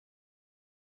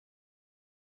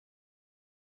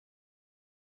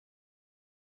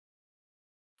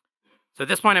So at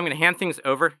this point, I'm going to hand things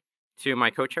over to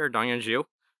my co-chair, Dongyan Zhu,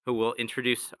 who will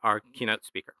introduce our keynote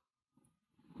speaker.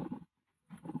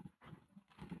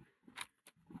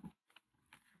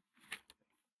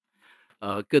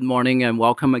 Good morning and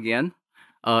welcome again.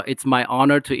 It's my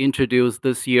honor to introduce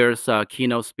this year's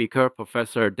keynote speaker,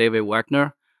 Professor David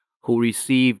Wagner, who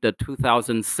received the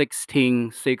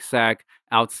 2016 CSAC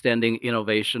Outstanding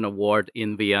Innovation Award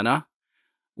in Vienna.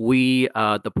 We,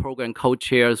 the program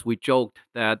co-chairs, we joked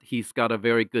that he's got a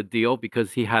very good deal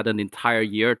because he had an entire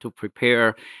year to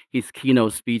prepare his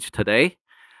keynote speech today.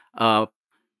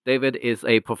 David is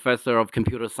a professor of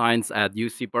computer science at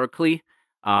UC Berkeley.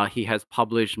 He has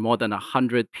published more than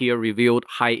 100 peer-reviewed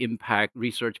high-impact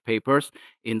research papers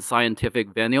in scientific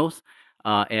venues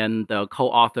and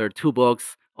co-authored 2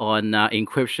 books on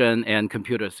encryption and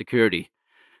computer security.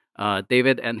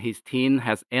 David and his team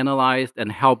has analyzed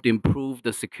and helped improve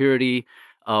the security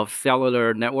of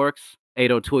cellular networks,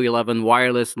 802.11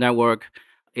 wireless network,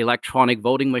 electronic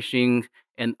voting machines,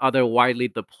 and other widely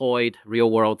deployed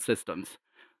real-world systems.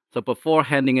 So before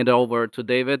handing it over to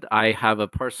David, I have a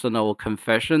personal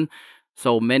confession.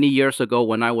 So many years ago,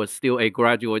 when I was still a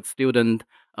graduate student,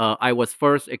 I was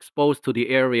first exposed to the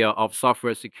area of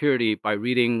software security by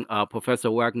reading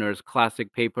Professor Wagner's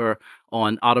classic paper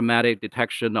on automatic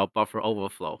detection of buffer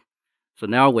overflow. So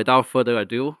now, without further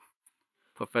ado,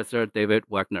 Professor David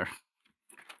Wagner.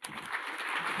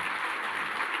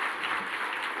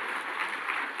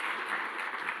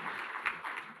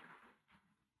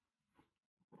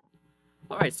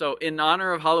 All right, so in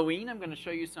honor of Halloween, I'm going to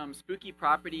show you some spooky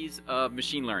properties of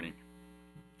machine learning.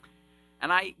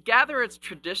 And I gather it's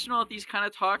traditional at these kind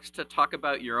of talks to talk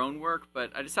about your own work,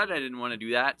 but I decided I didn't want to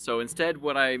do that. So instead,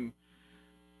 what I'm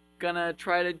going to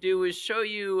try to do is show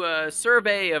you a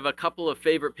survey of a couple of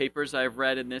favorite papers I've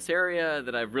read in this area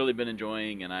that I've really been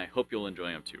enjoying, and I hope you'll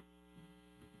enjoy them too.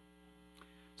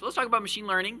 So let's talk about machine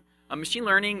learning. Machine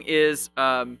learning is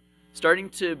starting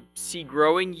to see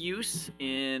growing use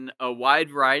in a wide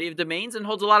variety of domains and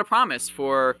holds a lot of promise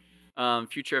for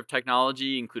future of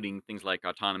technology, including things like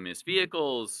autonomous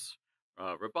vehicles,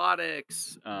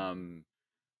 robotics,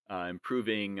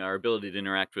 improving our ability to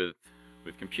interact with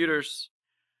computers.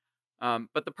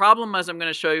 But the problem, as I'm going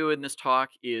to show you in this talk,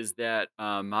 is that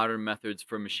modern methods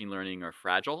for machine learning are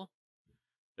fragile.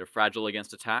 They're fragile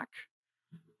against attack.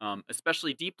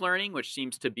 Especially deep learning, which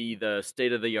seems to be the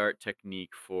state-of-the-art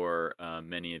technique for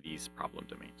many of these problem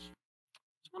domains.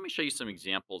 So let me show you some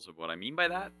examples of what I mean by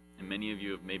that, and many of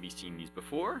you have maybe seen these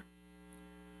before.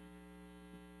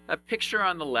 That picture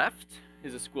on the left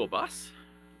is a school bus.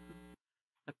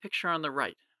 That picture on the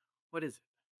right, what is it?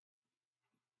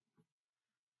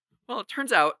 Well, it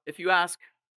turns out, if you ask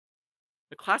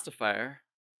the classifier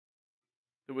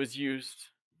that was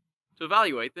used to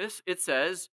evaluate this, it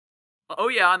says, oh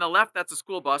yeah, on the left, that's a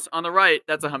school bus. On the right,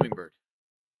 that's a hummingbird.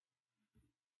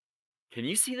 Can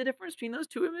you see the difference between those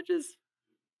two images?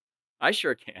 I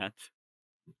sure can't.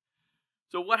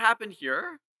 So what happened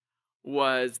here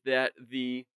was that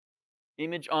the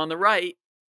image on the right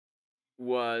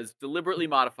was deliberately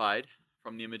modified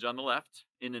from the image on the left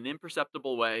in an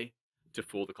imperceptible way to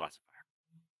fool the classifier.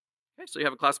 Okay, so you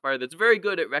have a classifier that's very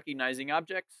good at recognizing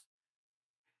objects,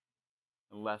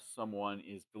 unless someone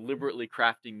is deliberately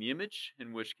crafting the image,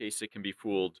 in which case it can be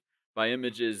fooled by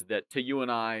images that to you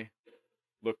and I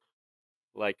look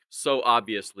like so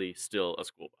obviously still a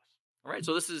school bus. All right,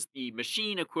 so this is the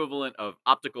machine equivalent of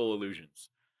optical illusions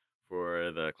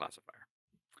for the classifier.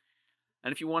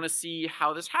 And if you want to see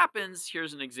how this happens,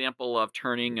 here's an example of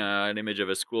turning an image of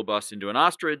a school bus into an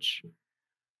ostrich.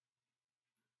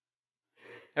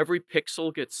 Every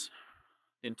pixel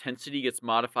intensity gets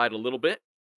modified a little bit.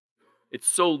 It's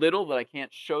so little that I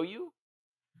can't show you,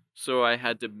 so I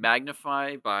had to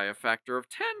magnify by a factor of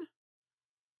 10.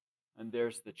 And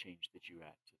there's the change that you add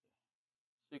to this.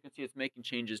 So you can see it's making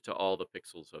changes to all the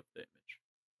pixels of the image.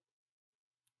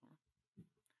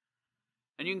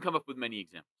 And you can come up with many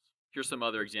examples. Here's some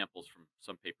other examples from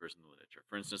some papers in the literature.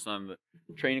 For instance, on the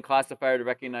training classifier to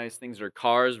recognize things that are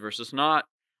cars versus not.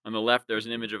 On the left, there's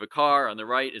an image of a car. On the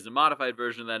right is a modified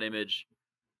version of that image,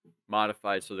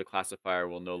 modified so the classifier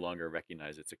will no longer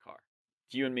recognize it's a car.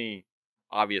 To you and me,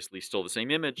 obviously still the same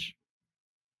image.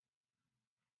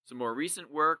 Some more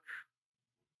recent work.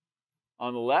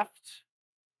 On the left,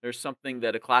 there's something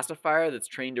that a classifier that's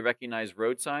trained to recognize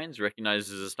road signs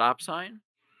recognizes as a stop sign.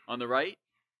 On the right,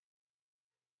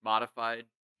 modified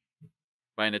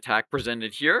by an attack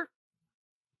presented here.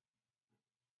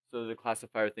 So the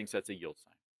classifier thinks that's a yield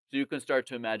sign. So you can start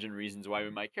to imagine reasons why we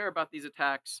might care about these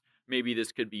attacks. Maybe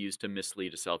this could be used to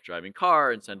mislead a self-driving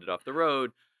car and send it off the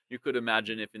road. You could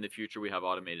imagine if in the future we have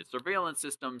automated surveillance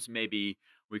systems, maybe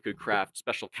we could craft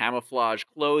special camouflage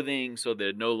clothing so that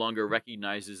it no longer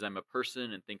recognizes I'm a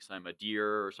person and thinks I'm a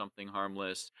deer or something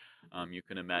harmless. You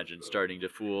can imagine starting to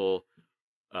fool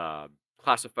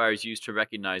classifiers used to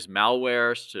recognize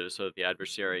malware so that the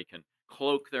adversary can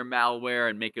cloak their malware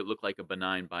and make it look like a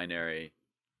benign binary.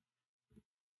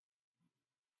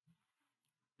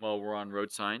 While we're on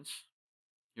road signs,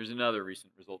 here's another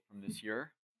recent result from this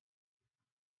year.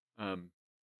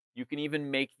 You can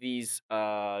even make these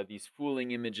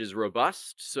fooling images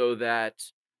robust so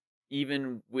that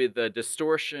even with a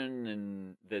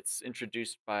distortion that's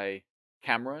introduced by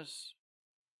cameras,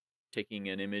 taking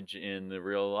an image in the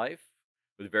real life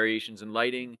with variations in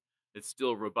lighting, it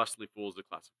still robustly fools the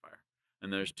classifier.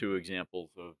 And there's two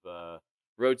examples of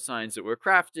road signs that were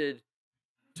crafted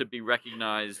to be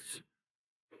recognized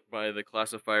by the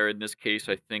classifier. In this case,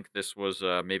 I think this was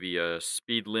maybe a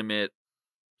speed limit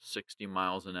 60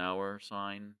 miles an hour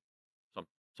sign,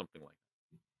 something like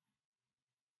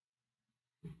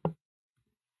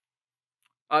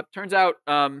that. Turns out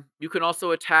you can also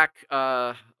attack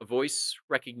voice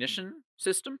recognition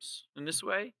systems in this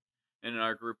way. And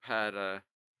our group had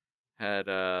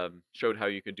showed how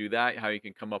you could do that, how you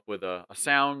can come up with a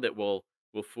sound that will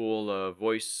fool a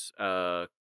voice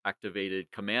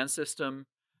activated command system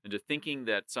into thinking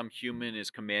that some human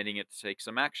is commanding it to take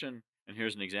some action. And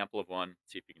here's an example of one.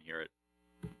 See if you can hear it.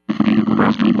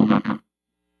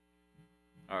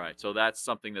 All right, so that's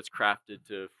something that's crafted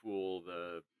to fool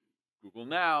the Google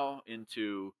Now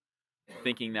into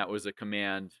thinking that was a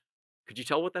command. Could you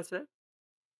tell what that said?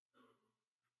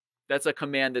 That's a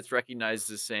command that's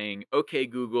recognized as saying, "Okay,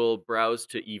 Google, browse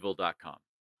to evil.com."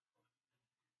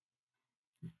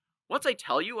 Once I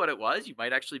tell you what it was, you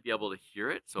might actually be able to hear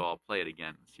it. So I'll play it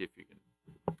again and see if you can.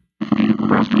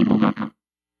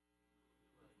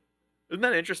 Isn't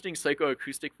that an interesting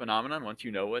psychoacoustic phenomenon? Once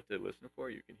you know what to listen for,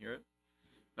 you can hear it.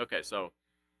 Okay, so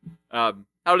how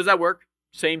does that work?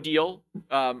 Same deal.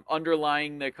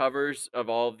 Underlying the covers of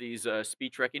all of these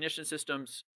speech recognition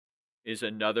systems is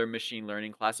another machine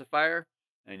learning classifier,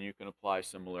 and you can apply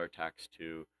similar attacks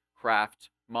to craft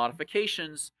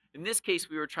modifications. In this case,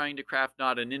 we were trying to craft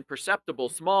not an imperceptible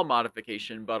small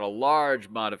modification, but a large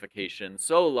modification,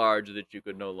 so large that you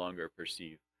could no longer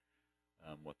perceive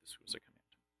what this was a command.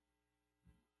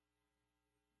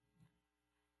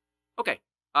 Okay,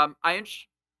 I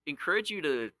encourage you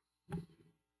to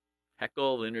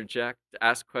heckle, interject,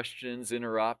 ask questions,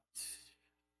 interrupt.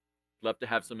 Love to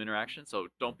have some interaction, so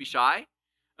don't be shy.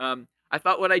 I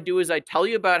thought what I'd do is I'd tell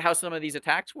you about how some of these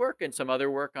attacks work and some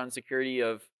other work on security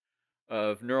of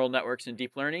neural networks and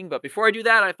deep learning. But before I do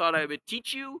that, I thought I would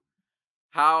teach you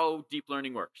how deep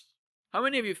learning works. How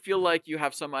many of you feel like you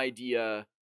have some idea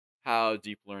how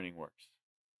deep learning works?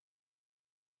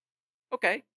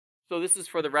 Okay, so this is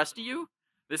for the rest of you.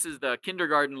 This is the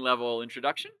kindergarten level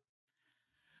introduction.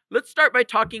 Let's start by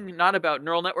talking not about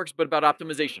neural networks, but about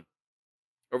optimization.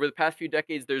 Over the past few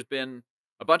decades, there's been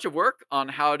a bunch of work on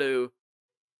how to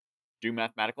do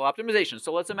mathematical optimization.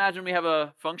 So let's imagine we have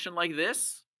a function like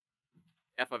this,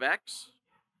 f of x,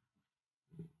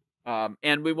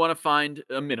 and we want to find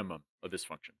a minimum of this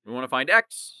function. We want to find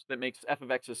x that makes f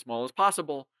of x as small as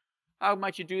possible. How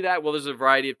might you do that? Well, there's a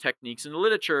variety of techniques in the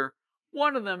literature.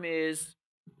 One of them is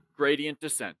gradient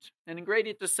descent. And in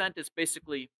gradient descent, it's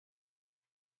basically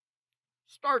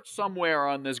start somewhere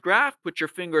on this graph, put your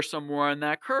finger somewhere on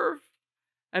that curve,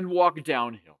 and walk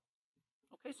downhill.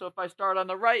 Okay, so if I start on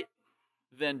the right,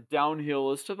 then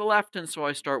downhill is to the left, and so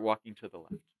I start walking to the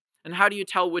left. And how do you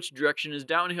tell which direction is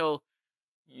downhill?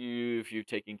 If you're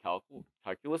taking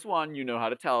calculus 1, you know how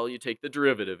to tell. You take the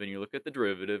derivative, and you look at the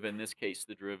derivative. In this case,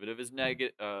 the derivative is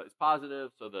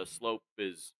positive, so the slope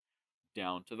is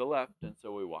down to the left, and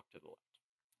so we walk to the left.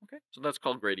 Okay, so that's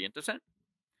called gradient descent.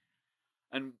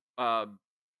 And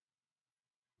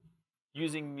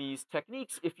using these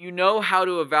techniques, if you know how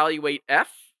to evaluate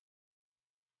f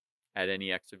at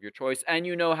any x of your choice, and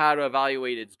you know how to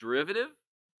evaluate its derivative,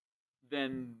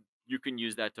 then you can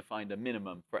use that to find a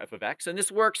minimum for f of x. And this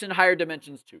works in higher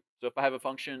dimensions too. So if I have a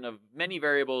function of many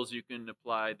variables, you can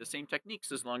apply the same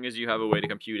techniques as long as you have a way to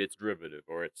compute its derivative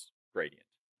or its gradient.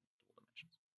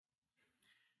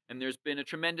 And there's been a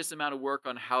tremendous amount of work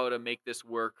on how to make this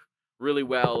work really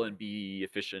well and be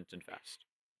efficient and fast.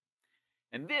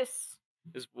 And this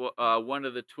is one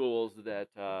of the tools that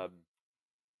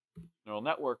neural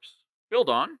networks build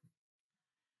on.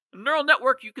 A neural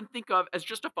network you can think of as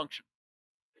just a function.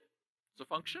 It's a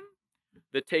function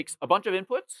that takes a bunch of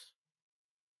inputs,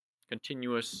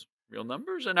 continuous real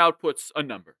numbers, and outputs a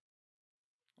number.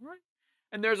 All right?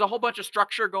 And there's a whole bunch of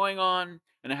structure going on,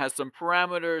 and and it has some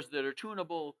parameters that are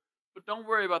tunable, but don't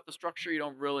worry about the structure. You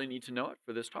don't really need to know it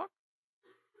for this talk.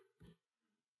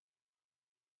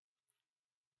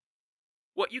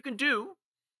 What you can do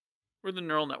with the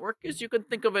neural network is you can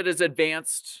think of it as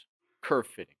advanced curve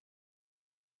fitting.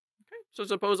 Okay? So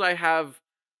suppose I have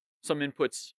some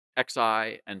inputs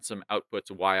xi and some outputs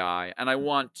yi, and I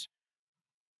want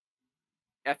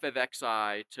f of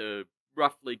xi to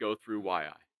roughly go through yi.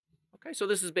 Okay, so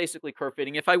this is basically curve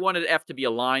fitting. If I wanted f to be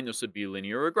a line, this would be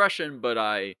linear regression, but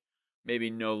I maybe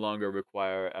no longer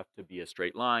require f to be a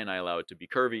straight line. I allow it to be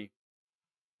curvy.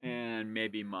 And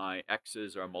maybe my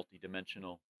x's are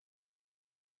multidimensional.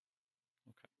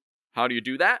 Okay. How do you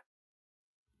do that?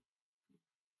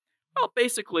 Well,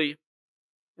 basically,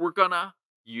 we're going to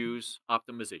use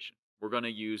optimization. We're going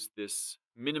to use this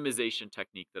minimization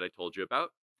technique that I told you about.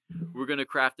 We're going to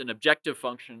craft an objective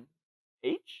function,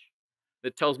 h,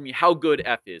 that tells me how good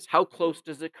f is. How close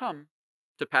does it come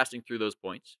to passing through those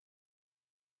points?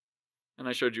 And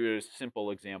I showed you a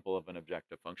simple example of an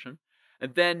objective function.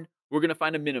 And then we're going to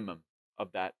find a minimum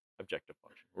of that objective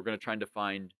function. We're going to try to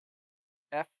find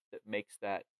f that makes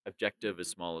that objective as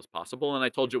small as possible. And I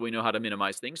told you we know how to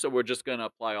minimize things, so we're just going to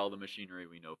apply all the machinery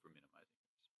we know for minimizing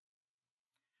things.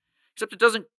 Except it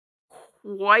doesn't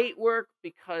quite work,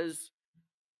 because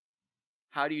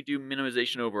how do you do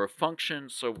minimization over a function?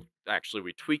 So actually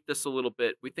we tweak this a little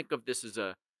bit. We think of this as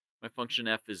my function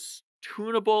f is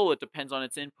tunable. It depends on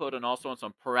its input and also on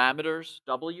some parameters,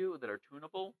 w, that are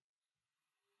tunable.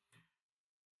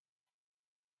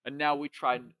 And now we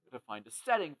try to find a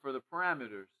setting for the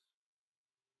parameters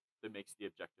that makes the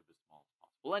objective as small as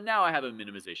possible. And now I have a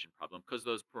minimization problem, because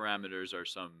those parameters are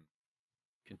some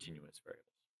continuous variables.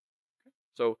 Okay?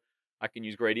 So I can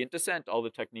use gradient descent, all the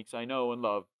techniques I know and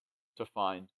love, to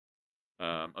find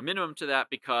a minimum to that,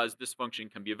 because this function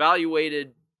can be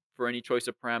evaluated for any choice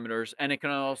of parameters. And it can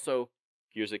also,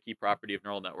 here's a key property of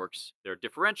neural networks, they're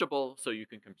differentiable, so you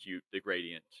can compute the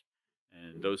gradient.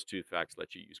 And those two facts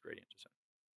let you use gradient descent.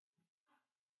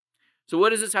 So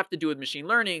what does this have to do with machine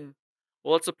learning?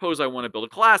 Well, let's suppose I want to build a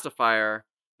classifier,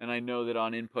 and I know that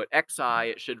on input xi,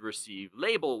 it should receive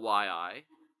label yi.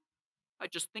 I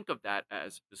just think of that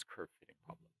as this curve fitting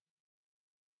problem.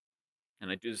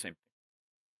 And I do the same thing.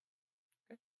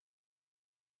 Okay.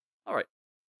 All right.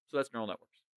 So that's neural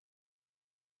networks.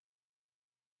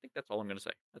 I think that's all I'm going to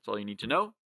say. That's all you need to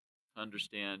know to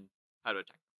understand how to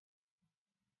attack them.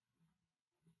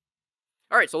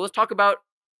 All right, so let's talk about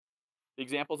the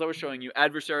examples I was showing you,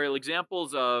 adversarial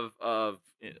examples of I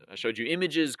showed you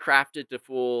images crafted to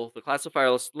fool the classifier.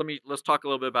 Let's talk a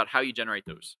little bit about how you generate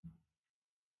those.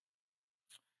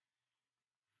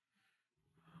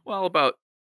 Well, about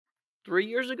 3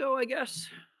 years ago, I guess,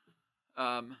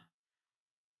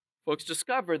 folks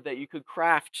discovered that you could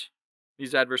craft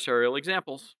these adversarial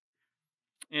examples.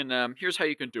 And here's how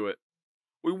you can do it.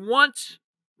 We want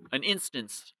an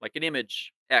instance, like an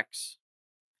image, X,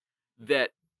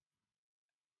 that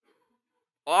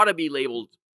ought to be labeled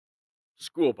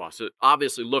school bus. It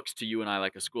obviously looks to you and I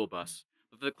like a school bus,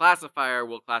 but the classifier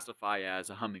will classify as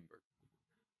a hummingbird.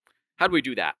 How do we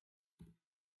do that?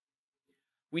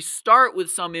 We start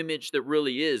with some image that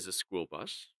really is a school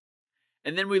bus,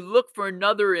 and then we look for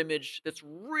another image that's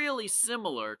really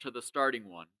similar to the starting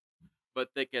one, but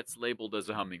that gets labeled as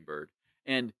a hummingbird.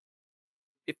 And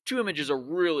if two images are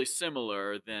really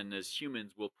similar, then as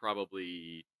humans, we'll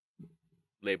probably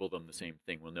label them the same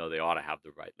thing. We'll know they ought to have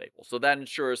the right label. So that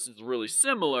ensures it's really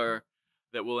similar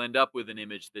that we'll end up with an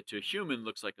image that to a human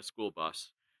looks like a school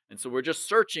bus. And so we're just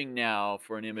searching now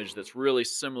for an image that's really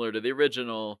similar to the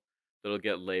original that'll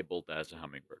get labeled as a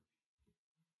hummingbird.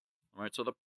 All right, so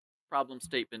the problem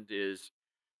statement is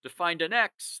to find an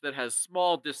X that has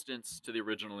small distance to the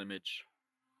original image,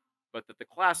 but that the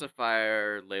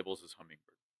classifier labels as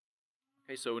hummingbird.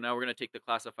 Okay, so now we're going to take the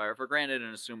classifier for granted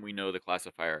and assume we know the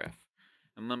classifier F.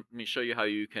 And let me show you how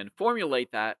you can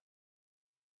formulate that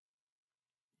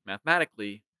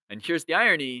mathematically. And here's the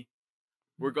irony.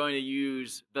 We're going to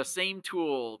use the same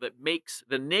tool that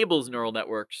enables neural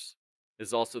networks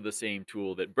is also the same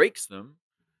tool that breaks them.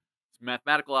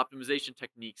 Mathematical optimization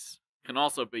techniques can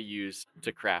also be used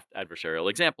to craft adversarial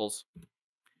examples.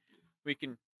 We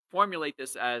can formulate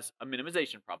this as a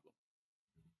minimization problem.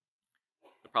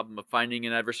 The problem of finding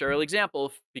an adversarial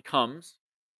example becomes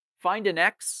find an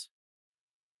X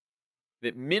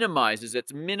that minimizes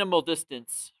its minimal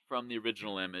distance from the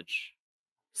original image,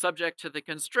 subject to the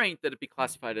constraint that it be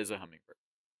classified as a hummingbird.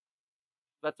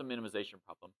 That's a minimization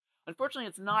problem. Unfortunately,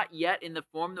 it's not yet in the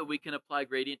form that we can apply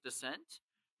gradient descent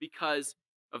because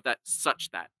of that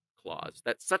such that clause.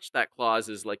 That clause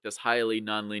is like this highly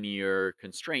nonlinear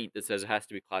constraint that says it has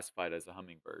to be classified as a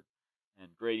hummingbird. And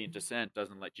gradient descent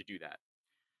doesn't let you do that.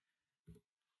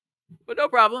 But no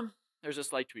problem. There's a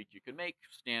slight tweak you can make.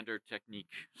 Standard technique,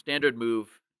 standard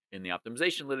move in the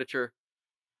optimization literature,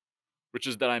 which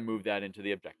is that I move that into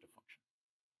the objective function.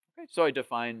 Okay, so I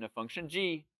define a function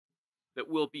g that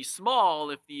will be small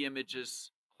if the image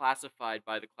is classified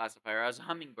by the classifier as a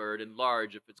hummingbird, and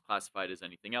large if it's classified as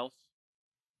anything else.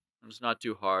 And it's not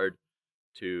too hard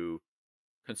to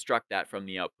construct that from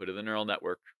the output of the neural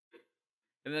network.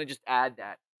 And then I just add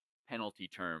that penalty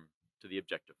term to the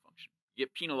objective function. You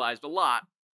get penalized a lot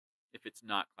if it's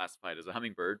not classified as a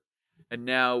hummingbird. And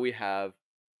now we have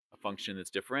a function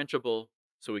that's differentiable,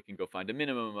 so we can go find a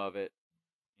minimum of it.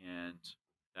 And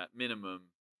that minimum,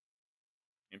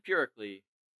 empirically,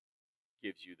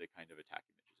 gives you the kind of attack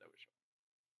images I was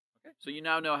showing. Okay, so you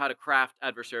now know how to craft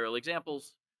adversarial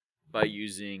examples by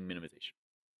using minimization.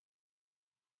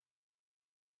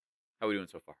 How are we doing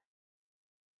so far?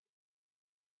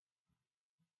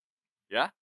 Yeah?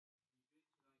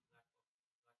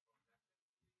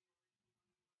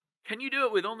 Can you do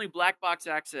it with only black box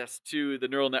access to the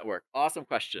neural network? Awesome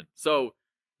question. So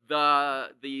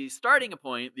the starting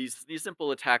point, these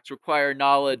simple attacks require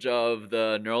knowledge of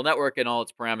the neural network and all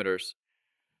its parameters.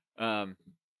 In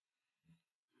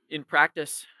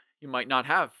practice, you might not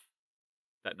have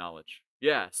that knowledge.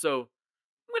 Yeah, so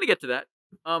I'm going to get to that.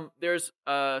 There's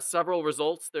several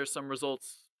results. There's some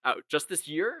results out just this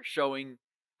year showing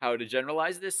how to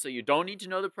generalize this, so you don't need to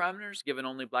know the parameters given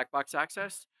only black box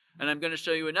access. And I'm going to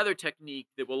show you another technique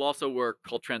that will also work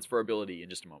called transferability in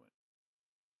just a moment.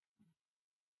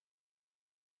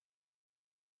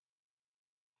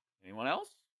 Anyone else?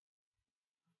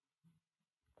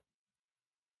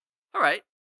 All right,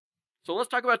 so let's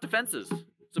talk about defenses.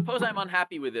 Suppose I'm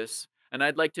unhappy with this, and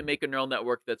I'd like to make a neural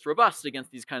network that's robust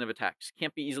against these kind of attacks.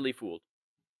 Can't be easily fooled.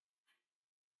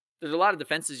 There's a lot of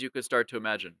defenses you could start to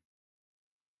imagine.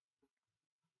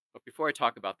 But before I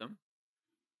talk about them,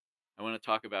 I want to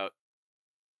talk about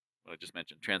what I just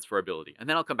mentioned, transferability. And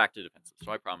then I'll come back to defenses.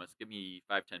 So I promise, give me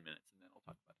 5-10 minutes, and then I'll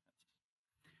talk about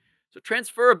defenses. So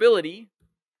transferability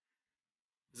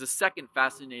is a second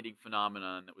fascinating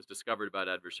phenomenon that was discovered about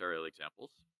adversarial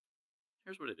examples.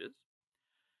 Here's what it is.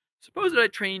 Suppose that I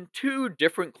train two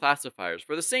different classifiers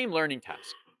for the same learning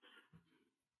task.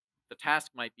 The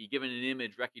task might be given an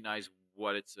image, recognize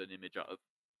what it's an image of.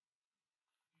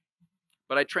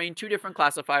 But I train two different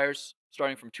classifiers,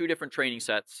 starting from two different training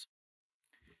sets.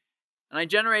 And I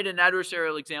generate an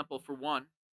adversarial example for one.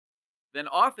 Then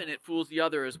often it fools the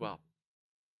other as well.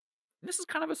 And this is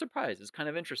kind of a surprise. It's kind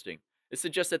of interesting. It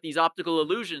suggests that these optical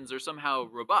illusions are somehow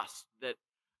robust, that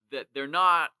they're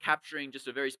not capturing just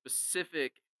a very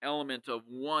specific element of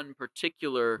one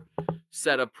particular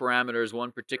set of parameters,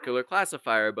 one particular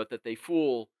classifier, but that they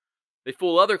fool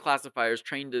other classifiers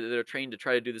that are trained to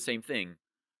try to do the same thing,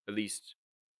 at least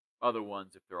other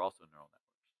ones if they're also neural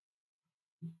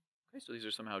networks. Okay, so these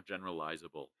are somehow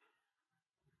generalizable.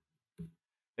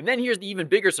 And then here's the even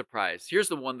bigger surprise. Here's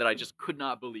the one that I just could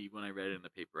not believe when I read it in the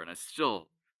paper, and I still,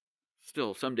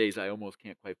 some days I almost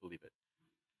can't quite believe it.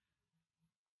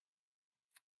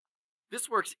 This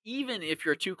works even if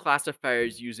your two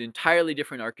classifiers use entirely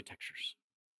different architectures.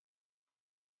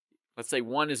 Let's say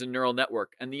one is a neural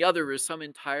network and the other is some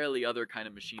entirely other kind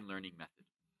of machine learning method.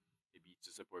 Maybe it's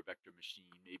a support vector machine,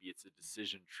 maybe it's a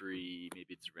decision tree,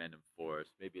 maybe it's random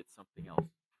forest, maybe it's something else.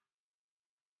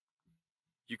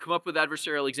 You come up with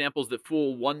adversarial examples that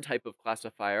fool one type of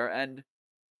classifier, and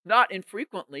not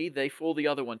infrequently they fool the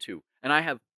other one too. And I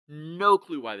have no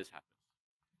clue why this happens.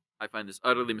 I find this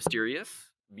utterly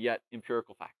mysterious, yet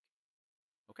empirical fact.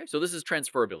 Okay, so this is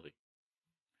transferability.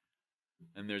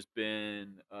 And there's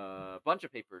been a bunch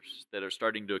of papers that are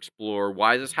starting to explore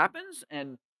why this happens,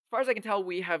 and as far as I can tell,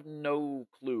 we have no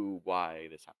clue why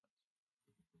this happens.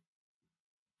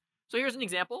 So here's an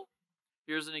example.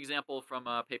 Here's an example from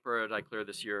a paper at iClear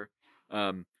this year.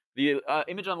 The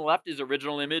image on the left is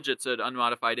original image. It's an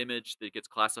unmodified image that gets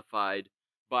classified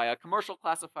by a commercial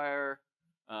classifier.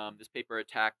 This paper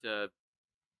attacked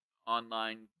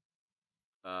online,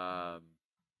 who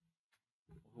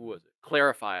was it?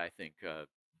 Clarify, I think,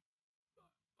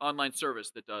 online service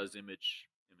that does image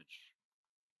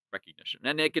recognition,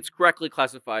 and it gets correctly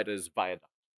classified as viaduct.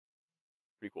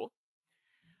 Pretty cool.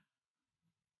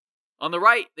 On the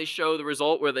right, they show the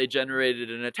result where they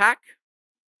generated an attack,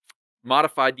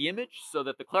 modified the image so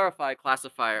that the clarify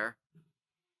classifier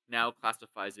now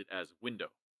classifies it as window.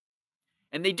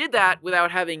 And they did that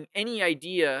without having any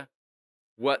idea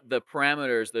what the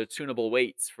parameters, the tunable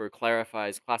weights for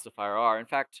clarify's classifier are. In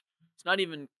fact, it's not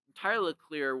even entirely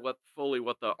clear what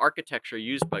the architecture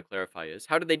used by Clarify is.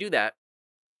 How did they do that?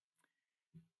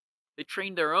 They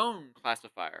trained their own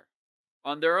classifier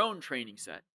on their own training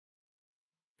set,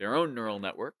 their own neural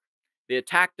network. They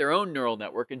attacked their own neural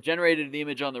network and generated the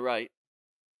image on the right,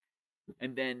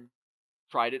 and then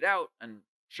tried it out and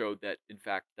showed that, in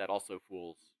fact, that also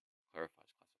fools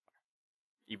Clarify's classifier,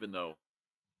 even though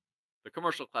the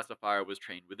commercial classifier was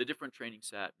trained with a different training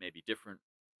set, maybe different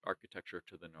architecture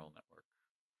to the neural network.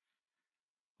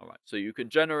 All right, so you can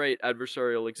generate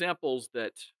adversarial examples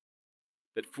that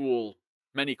fool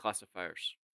many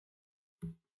classifiers.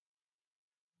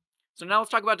 So now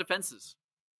let's talk about defenses.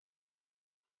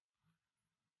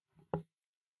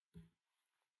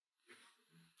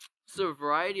 So a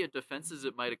variety of defenses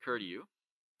that might occur to you.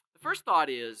 The first thought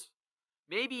is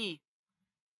maybe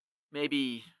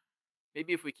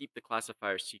if we keep the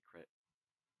classifier secret,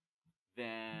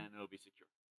 then it'll be secure.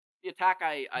 The attack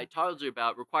I told you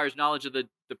about requires knowledge of the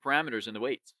parameters and the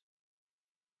weights.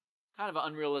 Kind of an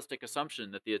unrealistic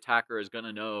assumption that the attacker is going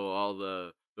to know all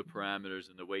the parameters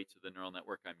and the weights of the neural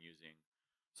network I'm using.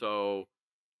 So,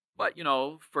 but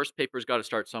first paper's got to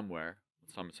start somewhere,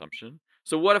 some assumption.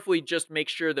 So what if we just make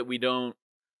sure that we don't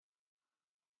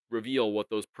reveal what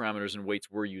those parameters and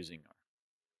weights we're using are?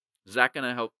 Is that going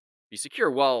to help be secure?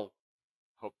 Well,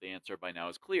 hope the answer by now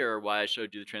is clear why I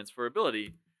showed you the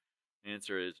transferability. The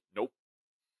answer is nope.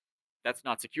 That's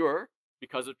not secure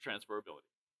because of transferability.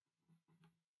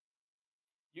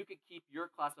 You can keep your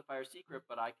classifier secret,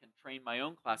 but I can train my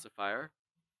own classifier,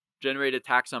 generate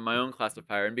attacks on my own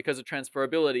classifier, and because of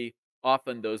transferability,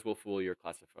 often those will fool your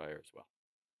classifier as well.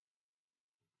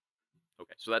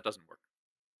 Okay, so that doesn't work.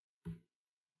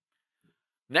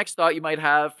 Next thought you might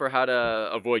have for how to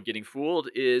avoid getting fooled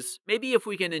is maybe if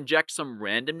we can inject some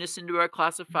randomness into our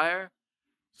classifier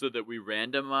so that we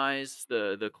randomize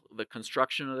the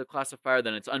construction of the classifier,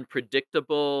 then it's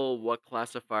unpredictable what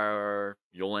classifier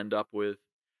you'll end up with.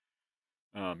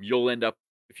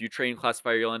 If you train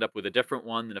classifier, you'll end up with a different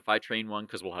one than if I train one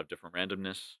because we'll have different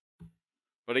randomness.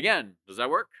 But again, does that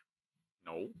work?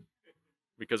 No,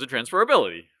 because of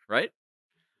transferability, right?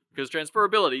 Because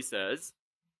transferability says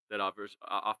that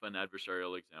often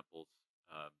adversarial examples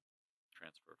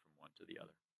transfer from one to the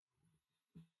other.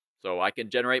 So I can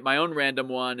generate my own random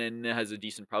one, and it has a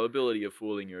decent probability of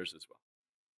fooling yours as well.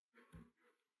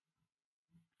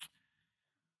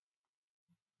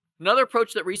 Another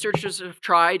approach that researchers have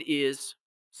tried is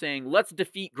saying, let's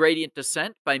defeat gradient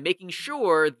descent by making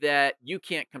sure that you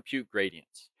can't compute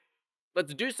gradients.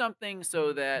 Let's do something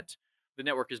so that the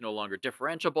network is no longer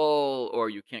differentiable, or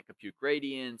you can't compute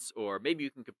gradients, or maybe you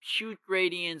can compute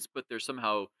gradients, but they're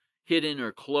somehow hidden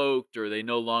or cloaked, or they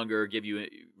no longer give you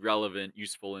relevant,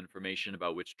 useful information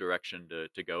about which direction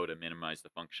to go to minimize the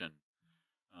function.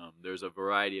 There's a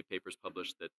variety of papers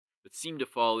published that seem to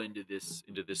fall into this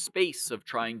space of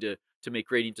trying to make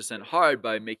gradient descent hard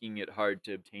by making it hard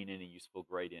to obtain any useful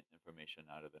gradient information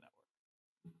out of the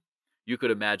network. You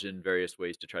could imagine various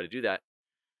ways to try to do that.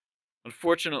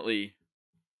 Unfortunately,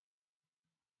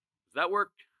 does that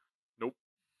work? Nope.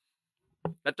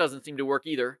 That doesn't seem to work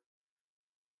either.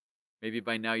 Maybe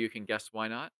by now you can guess why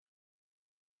not.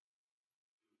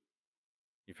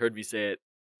 You've heard me say it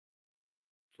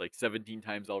like 17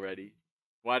 times already.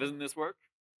 Why doesn't this work?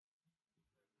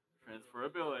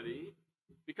 Transferability.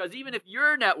 Because even if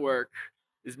your network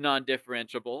is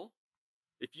non-differentiable,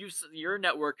 if your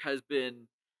network has been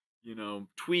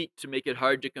tweaked to make it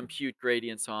hard to compute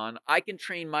gradients on, I can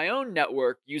train my own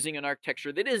network using an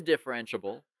architecture that is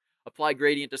differentiable, apply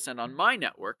gradient descent on my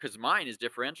network, because mine is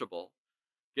differentiable,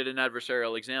 get an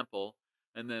adversarial example,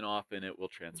 and then often it will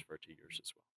transfer to yours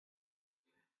as well.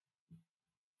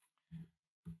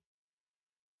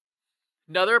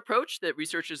 Another approach that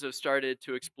researchers have started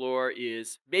to explore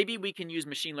is maybe we can use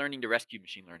machine learning to rescue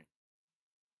machine learning.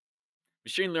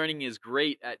 Machine learning is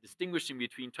great at distinguishing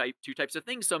between two types of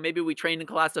things, so maybe we train a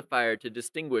classifier to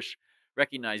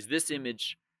recognize this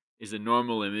image is a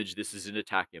normal image, this is an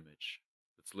attack image.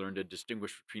 Let's learn to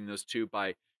distinguish between those two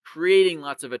by creating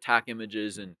lots of attack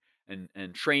images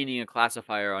and training a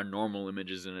classifier on normal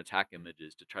images and attack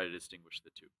images to try to distinguish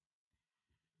the two.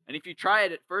 And if you try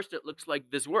it at first, it looks like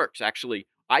this works. Actually,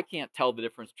 I can't tell the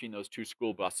difference between those two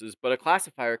school buses, but a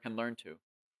classifier can learn to,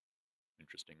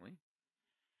 interestingly.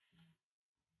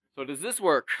 So does this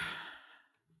work?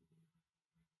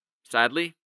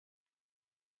 Sadly,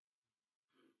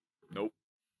 nope.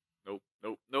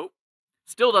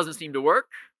 Still doesn't seem to work.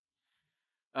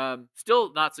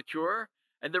 Still not secure.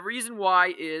 And the reason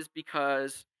why is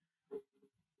because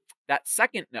that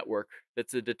second network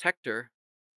that's a detector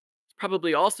is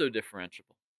probably also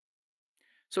differentiable.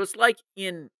 So it's like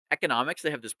in economics,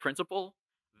 they have this principle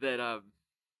that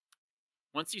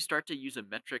once you start to use a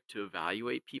metric to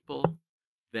evaluate people,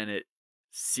 then it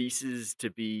ceases to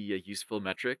be a useful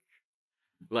metric.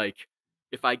 Like,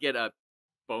 if I get a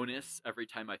bonus every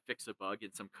time I fix a bug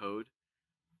in some code,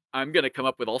 I'm going to come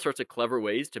up with all sorts of clever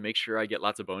ways to make sure I get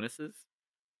lots of bonuses,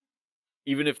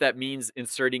 even if that means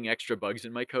inserting extra bugs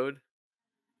in my code.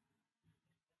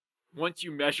 Once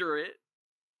you measure it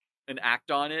and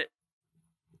act on it,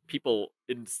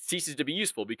 it ceases to be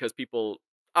useful because people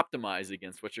optimize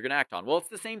against what you're going to act on. Well, it's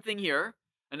the same thing here.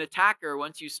 An attacker,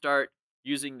 once you start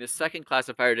using this second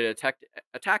classifier to detect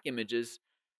attack images,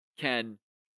 can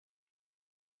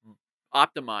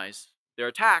optimize their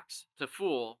attacks to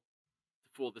fool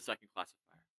the second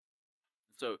classifier.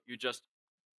 So you just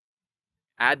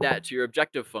add that to your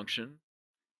objective function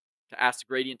to ask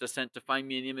gradient descent to find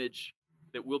me an image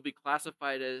that will be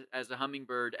classified as a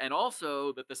hummingbird, and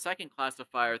also that the second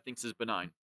classifier thinks is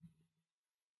benign.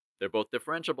 They're both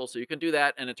differentiable, so you can do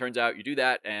that, and it turns out you do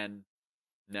that, and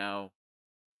now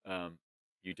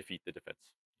you defeat the defense.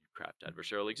 You craft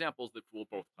adversarial examples that fool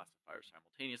both classifiers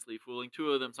simultaneously. Fooling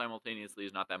two of them simultaneously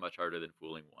is not that much harder than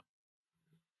fooling one.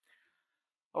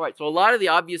 All right, so a lot of the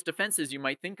obvious defenses you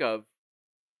might think of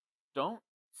don't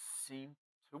seem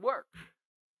to work.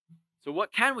 So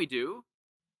what can we do?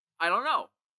 I don't know.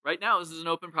 Right now, this is an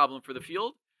open problem for the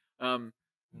field.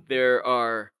 There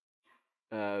are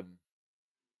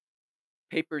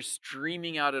papers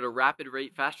streaming out at a rapid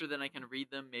rate, faster than I can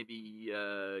read them. Maybe,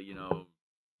 I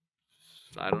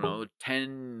don't know,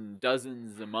 10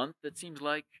 dozens a month, it seems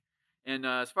like. And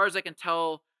as far as I can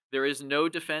tell, there is no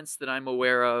defense that I'm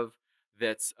aware of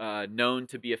that's known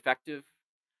to be effective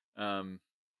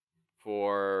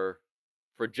for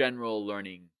general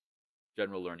learning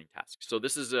tasks. So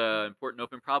this is an important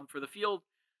open problem for the field.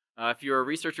 If you're a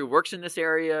researcher who works in this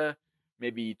area,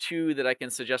 maybe two that I can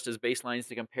suggest as baselines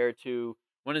to compare to.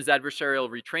 One is adversarial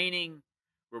retraining,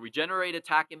 where we generate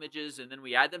attack images and then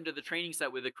we add them to the training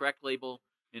set with the correct label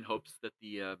in hopes that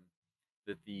the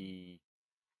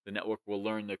network will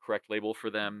learn the correct label for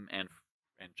them and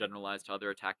generalize to other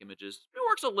attack images. It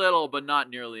works a little, but not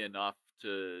nearly enough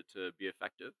to be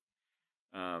effective.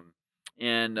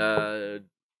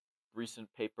 Recent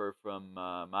paper from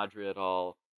Madri et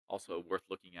al. Also worth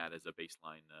looking at as a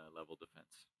baseline level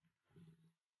defense.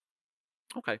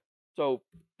 Okay, so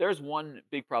there's one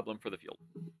big problem for the field.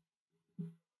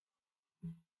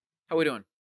 How are we doing?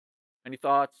 Any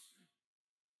thoughts?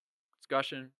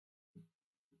 Discussion?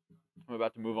 I'm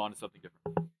about to move on to something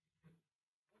different.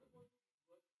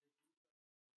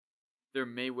 There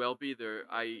may well be. So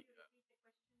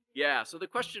the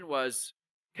question was,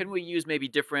 can we use maybe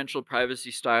differential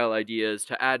privacy style ideas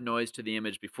to add noise to the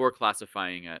image before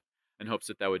classifying it in hopes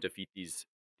that would defeat these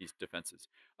defenses?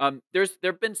 There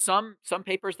have been some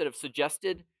papers that have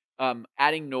suggested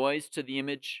adding noise to the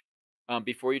image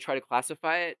before you try to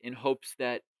classify it in hopes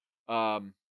that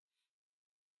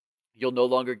you'll no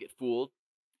longer get fooled.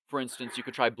 For instance, you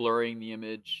could try blurring the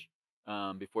image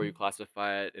before you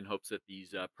classify it in hopes that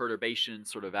these perturbations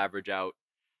sort of average out.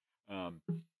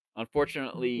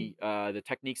 Unfortunately, the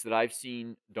techniques that I've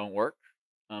seen don't work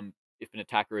if an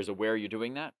attacker is aware you're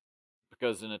doing that,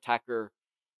 because an attacker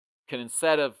can,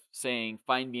 instead of saying,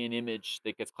 find me an image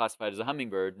that gets classified as a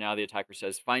hummingbird, now the attacker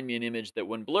says, find me an image that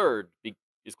when blurred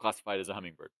is classified as a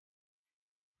hummingbird.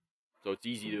 So it's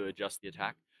easy to adjust the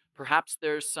attack. Perhaps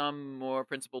there's some more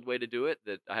principled way to do it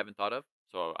that I haven't thought of,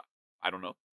 so I don't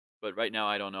know. But right now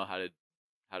I don't know how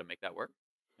to make that work.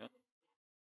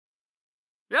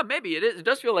 Yeah, maybe it is. It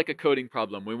does feel like a coding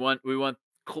problem. We want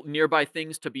nearby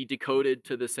things to be decoded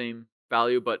to the same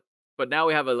value, but now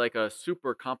we have a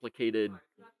super complicated.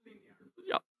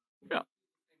 Yeah.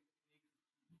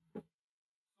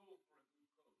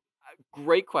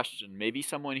 Great question. Maybe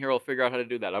someone here will figure out how to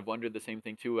do that. I've wondered the same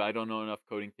thing too. I don't know enough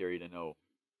coding theory to know.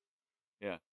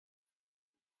 Yeah.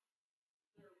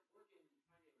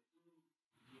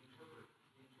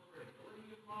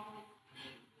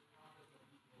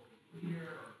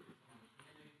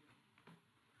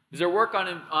 Is there work on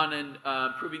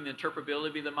improving the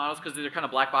interpretability of the models, because they're kind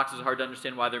of black boxes, hard to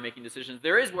understand why they're making decisions?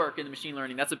 There is work in the machine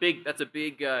learning. That's a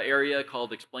big area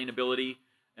called explainability,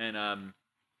 and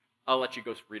I'll let you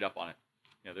go read up on it.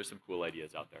 Yeah, there's some cool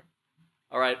ideas out there.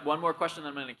 All right, one more question, then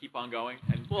I'm going to keep on going,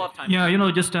 and we'll have time. Yeah,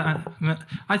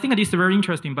 I think this is very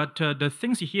interesting, but the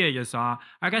things here is, I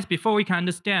guess before we can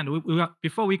understand,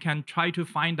 before we can try to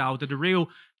find out the real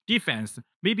defense,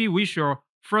 maybe we should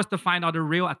first find out the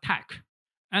real attack.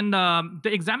 And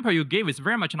the example you gave is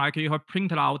very much like you have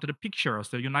printed out the pictures,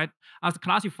 so you might ask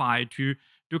classify to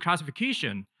do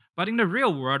classification. But in the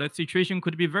real world, the situation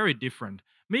could be very different.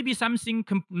 maybe something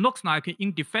looks like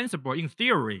indefensible in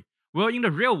theory. Well, in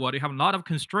the real world, you have a lot of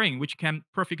constraints which can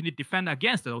perfectly defend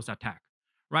against those attacks,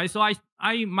 right? So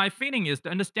my feeling is the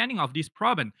understanding of this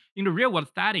problem in the real world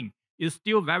setting is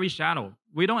still very shallow.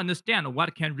 We don't understand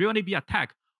what can really be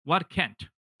attacked, what can't.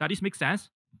 Does this make sense?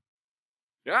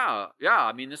 Yeah.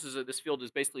 I mean, this field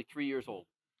is basically 3 years old,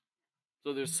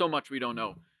 so there's so much we don't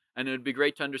know, and it would be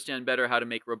great to understand better how to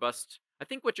make robust. I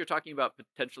think what you're talking about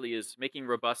potentially is making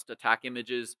robust attack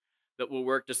images that will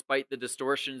work despite the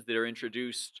distortions that are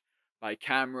introduced by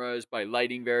cameras, by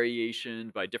lighting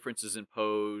variation, by differences in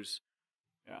pose.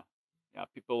 Yeah.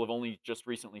 People have only just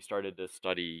recently started to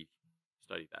study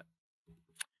that.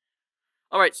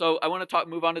 All right, so I want to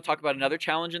move on to talk about another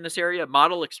challenge in this area: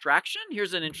 model extraction.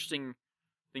 Here's an interesting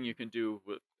thing you can do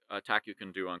with attack you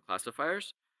can do on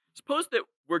classifiers. Suppose that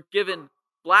we're given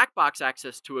black box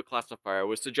access to a classifier.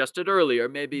 Was suggested earlier.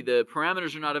 Maybe the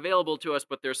parameters are not available to us,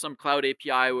 but there's some cloud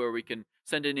API where we can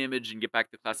send an image and get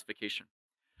back the classification.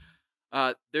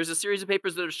 There's a series of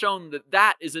papers that have shown that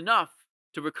that is enough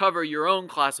to recover your own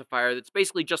classifier that's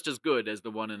basically just as good as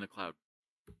the one in the cloud.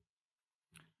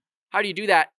 How do you do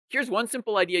that? Here's one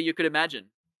simple idea you could imagine.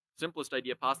 Simplest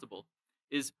idea possible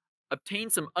is obtain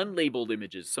some unlabeled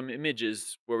images, some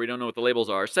images where we don't know what the labels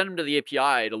are, send them to the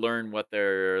API to learn what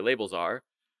their labels are.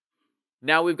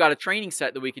 Now we've got a training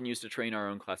set that we can use to train our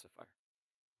own classifier.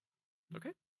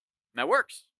 Okay, that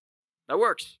works.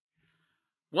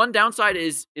 One downside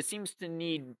is it seems to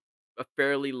need a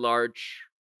fairly large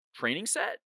training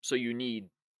set, so you need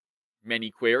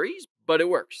many queries, but it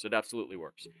works. It absolutely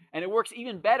works. And it works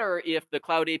even better if the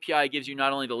cloud API gives you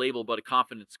not only the label, but a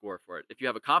confidence score for it. If you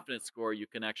have a confidence score, you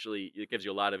can it gives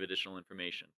you a lot of additional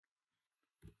information.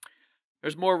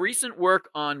 There's more recent work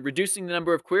on reducing the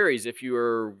number of queries if you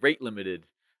are rate limited,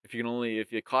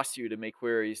 if it costs you to make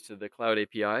queries to the cloud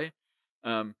API,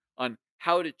 on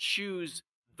how to choose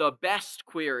the best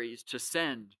queries to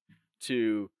send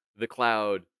to the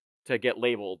cloud to get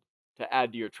labeled, to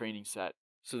add to your training set,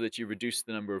 so that you reduce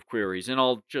the number of queries. And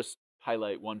I'll just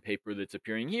highlight one paper that's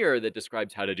appearing here that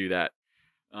describes how to do that,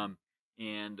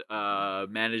 and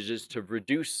manages to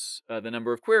reduce the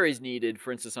number of queries needed.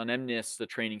 For instance, on MNIST,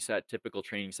 the typical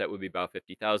training set would be about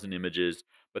 50,000 images,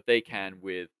 but they can,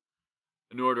 with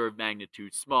an order of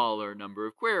magnitude smaller number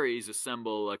of queries,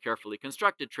 assemble a carefully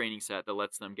constructed training set that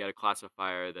lets them get a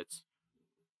classifier that's,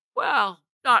 well,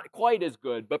 not quite as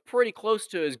good, but pretty close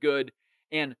to as good,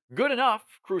 and good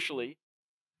enough, crucially,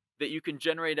 that you can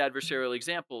generate adversarial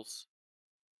examples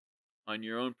on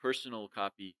your own personal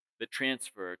copy that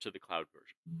transfer to the cloud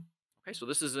version. Okay, so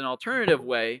this is an alternative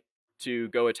way to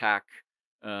go attack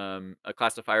a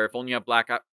classifier if only you have black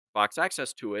box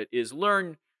access to it, is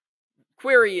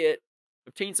query it,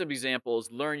 obtain some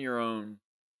examples, learn your own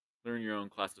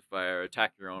classifier,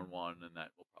 attack your own one, and that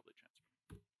will probably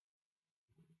transfer.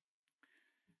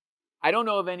 I don't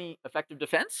know of any effective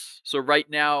defense. So right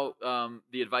now,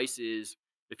 the advice is,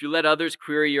 if you let others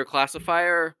query your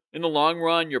classifier, in the long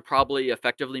run, you're probably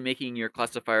effectively making your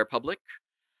classifier public.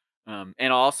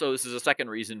 And also, this is a second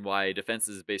reason why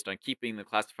defenses based on keeping the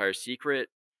classifier secret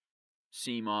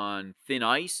seem on thin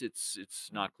ice. It's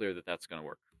not clear that that's going to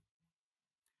work.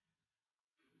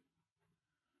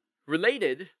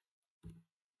 Related,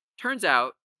 turns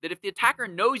out that if the attacker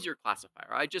knows your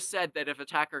classifier, I just said that if an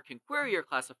attacker can query your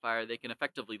classifier, they can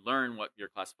effectively learn what your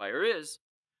classifier is.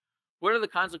 What are the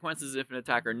consequences if an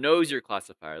attacker knows your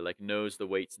classifier, like knows the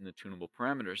weights and the tunable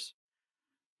parameters?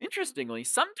 Interestingly,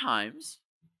 sometimes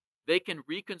they can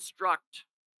reconstruct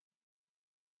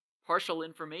partial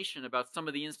information about some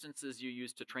of the instances you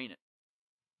used to train it.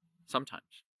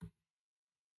 Sometimes.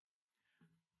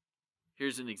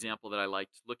 Here's an example that I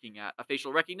liked, looking at a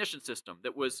facial recognition system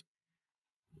that was,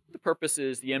 the purpose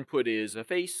is, the input is a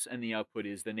face and the output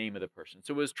is the name of the person.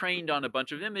 So it was trained on a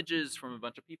bunch of images from a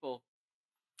bunch of people,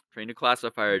 trained a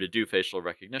classifier to do facial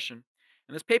recognition.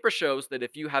 And this paper shows that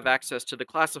if you have access to the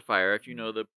classifier, if you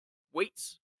know the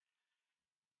weights,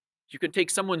 you can take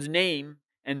someone's name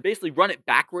and basically run it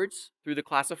backwards through the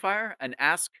classifier and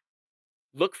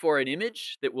look for an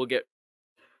image that will get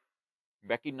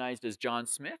recognized as John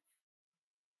Smith,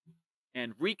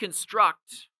 and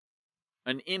reconstruct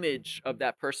an image of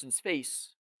that person's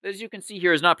face. As you can see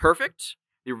here, is not perfect.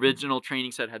 The original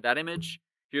training set had that image.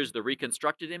 Here's the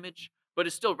reconstructed image, but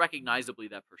it's still recognizably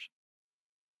that person.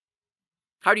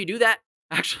 How do you do that?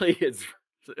 Actually, it's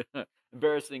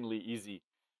embarrassingly easy.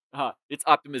 It's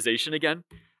optimization again.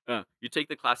 You take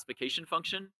the classification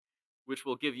function, which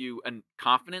will give you a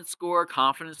confidence score,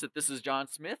 confidence that this is John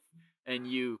Smith, and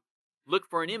you look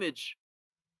for an image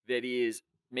that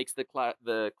makes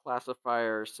the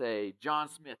classifier say John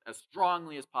Smith as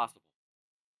strongly as possible.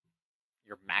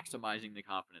 you're maximizing the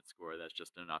confidence score. That's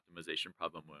just an optimization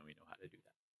problem when we know how to do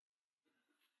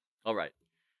that. All right.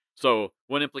 So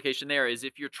one implication there is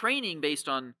if you're training based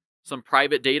on some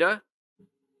private data,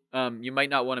 you might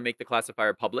not want to make the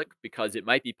classifier public because it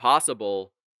might be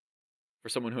possible for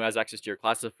someone who has access to your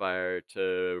classifier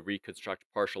to reconstruct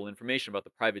partial information about the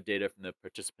private data from the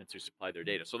participants who supplied their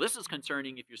data. So this is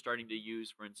concerning if you're starting to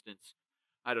use, for instance,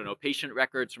 I don't know, patient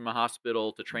records from a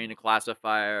hospital to train a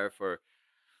classifier for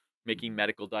making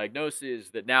medical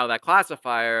diagnoses, that now that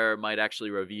classifier might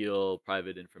actually reveal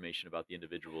private information about the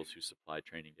individuals who supplied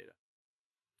training data.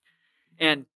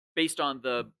 And based on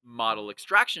the model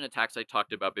extraction attacks I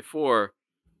talked about before,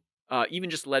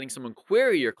 even just letting someone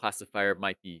query your classifier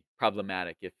might be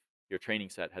problematic if your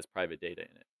training set has private data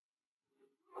in it.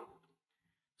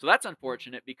 So that's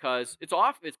unfortunate because it's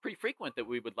pretty frequent that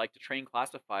we would like to train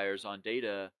classifiers on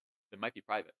data that might be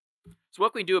private. So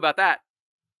what can we do about that?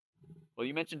 Well,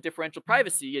 you mentioned differential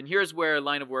privacy, and here's where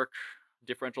line of work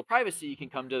differential privacy can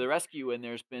come to the rescue, and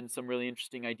there's been some really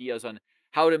interesting ideas on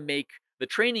how to make the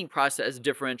training process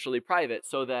differentially private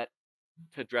so that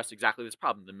to address exactly this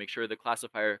problem, to make sure the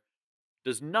classifier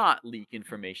does not leak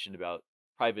information about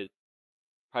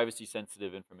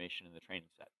privacy-sensitive information in the training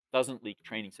set. Doesn't leak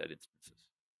training set instances.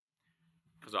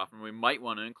 Because often we might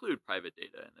want to include private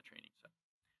data in the training set.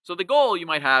 So the goal you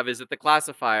might have is that the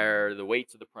classifier, the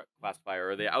weights of the classifier,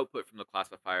 or the output from the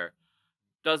classifier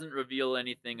doesn't reveal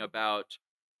anything about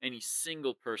any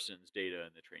single person's data in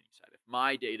the training set. If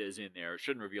my data is in there, it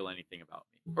shouldn't reveal anything about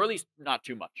me, or at least not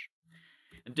too much.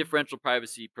 And differential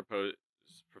privacy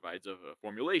provides a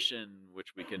formulation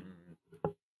which we can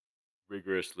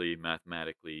rigorously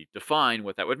mathematically define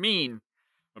what that would mean.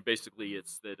 But basically,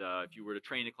 it's that if you were to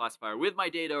train a classifier with my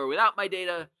data or without my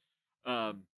data,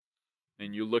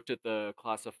 and you looked at the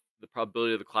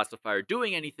probability of the classifier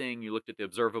doing anything, you looked at the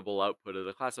observable output of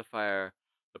the classifier,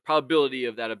 the probability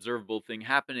of that observable thing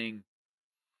happening,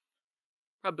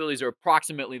 probabilities are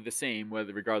approximately the same,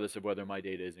 regardless of whether my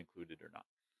data is included or not.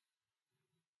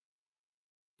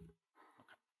 Okay.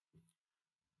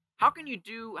 How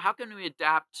can we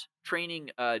adapt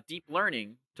training deep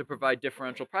learning to provide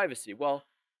differential privacy? Well,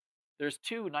 there's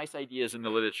two nice ideas in the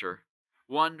literature.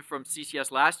 One from CCS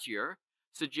last year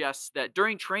suggests that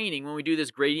during training, when we do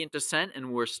this gradient descent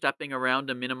and we're stepping around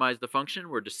to minimize the function,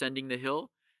 we're descending the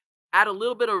hill, add a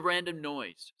little bit of random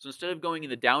noise. So instead of going in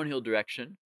the downhill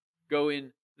direction, go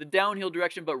in the downhill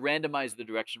direction, but randomize the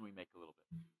direction we make a little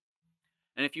bit.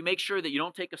 And if you make sure that you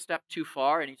don't take a step too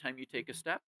far anytime you take a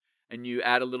step, and you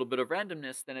add a little bit of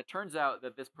randomness, then it turns out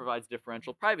that this provides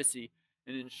differential privacy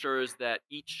and ensures that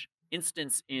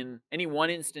any one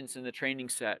instance in the training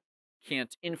set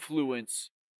can't influence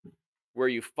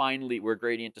where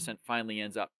gradient descent finally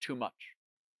ends up too much,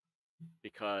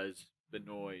 because the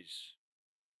noise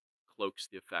cloaks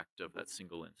the effect of that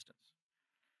single instance.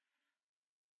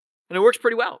 And it works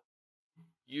pretty well.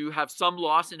 You have some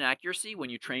loss in accuracy when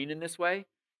you train in this way,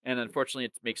 and unfortunately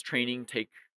it makes training take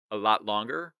a lot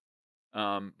longer,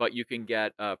 but you can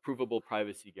get provable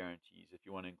privacy guarantees if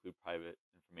you want to include private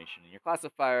information in your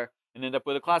classifier, and end up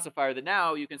with a classifier that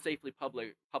now you can safely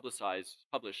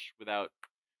publish without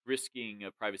risking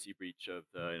a privacy breach of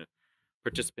the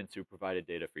participants who provided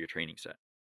data for your training set.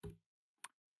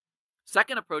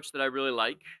 Second approach that I really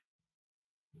like.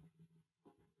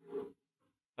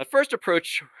 The first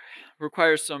approach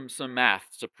requires some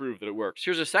math to prove that it works.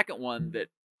 Here's a second one that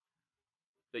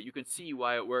you can see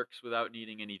why it works without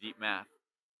needing any deep math.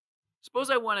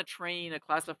 Suppose I want to train a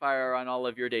classifier on all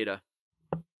of your data.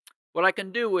 What I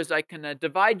can do is I can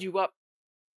divide you up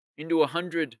into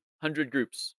 100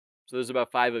 groups. So there's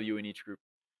about 5 of you in each group.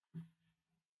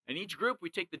 In each group, we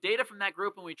take the data from that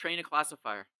group and we train a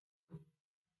classifier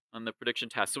on the prediction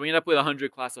test. So we end up with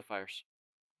 100 classifiers.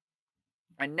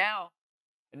 And now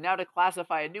to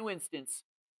classify a new instance,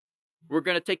 we're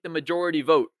going to take the majority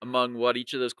vote among what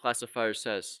each of those classifiers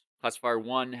says. Classifier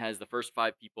 1 has the first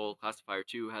 5 people. Classifier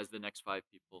 2 has the next 5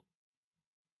 people.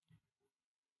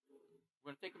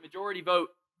 We're going to take a majority vote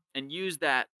and use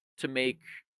that to make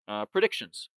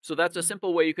predictions. So that's a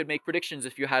simple way you could make predictions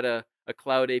if you had a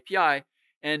cloud API.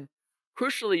 And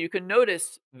crucially, you can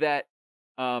notice that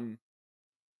that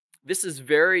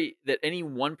any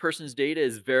one person's data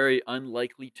is very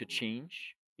unlikely to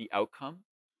change the outcome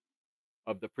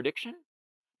of the prediction,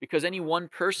 because any one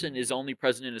person is only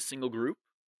present in a single group.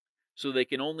 So they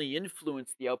can only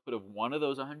influence the output of one of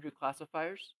those 100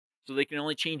 classifiers. So they can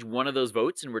only change one of those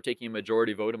votes, and we're taking a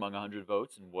majority vote among 100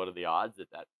 votes. And what are the odds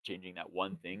that changing that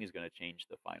one thing is going to change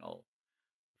the final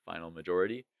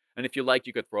majority? And if you liked,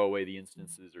 you could throw away the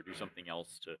instances or do something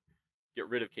else to get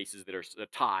rid of cases that are a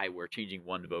tie where changing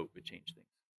one vote would change things.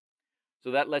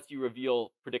 So that lets you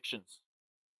reveal predictions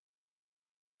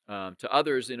to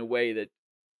others in a way that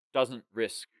doesn't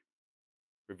risk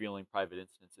revealing private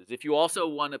instances. If you also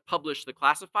want to publish the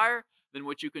classifier, then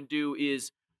what you can do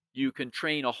is you can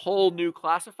train a whole new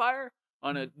classifier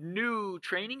on a new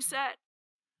training set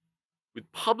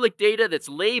with public data that's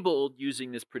labeled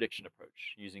using this prediction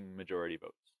approach, using majority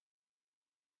votes.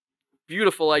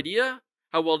 Beautiful idea.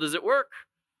 How well does it work?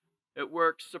 It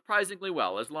works surprisingly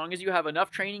well. As long as you have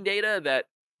enough training data that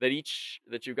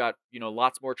you've got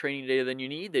lots more training data than you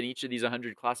need, then each of these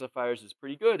 100 classifiers is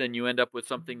pretty good, and you end up with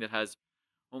something that has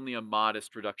only a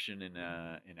modest reduction in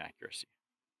accuracy.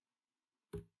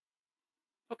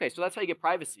 Okay, so that's how you get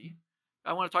privacy.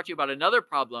 I want to talk to you about another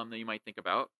problem that you might think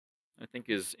about, I think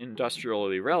is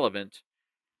industrially relevant.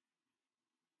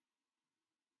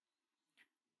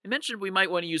 I mentioned we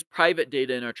might want to use private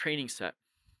data in our training set.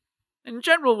 In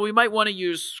general, we might want to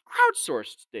use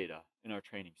crowdsourced data in our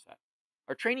training set.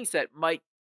 Our training set might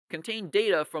contain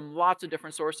data from lots of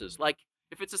different sources. Like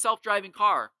if it's a self-driving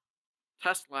car,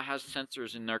 Tesla has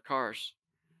sensors in their cars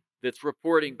that's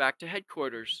reporting back to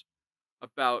headquarters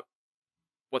about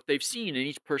what they've seen in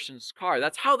each person's car.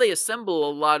 That's how they assemble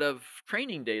a lot of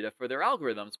training data for their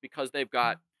algorithms, because they've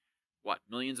got,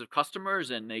 millions of customers,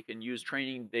 and they can use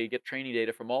they get training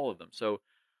data from all of them. So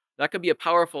that could be a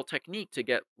powerful technique to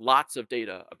get lots of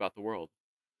data about the world.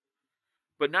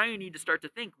 But now you need to start to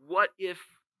think, what if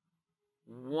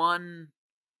one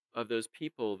of those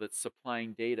people that's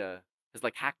supplying data has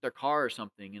hacked their car or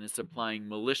something and is supplying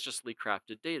maliciously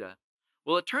crafted data?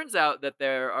 Well, it turns out that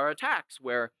there are attacks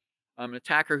where an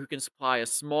attacker who can supply a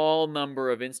small number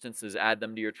of instances, add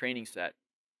them to your training set,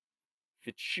 if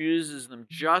it chooses them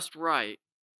just right,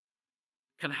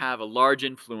 can have a large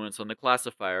influence on the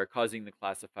classifier, causing the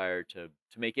classifier to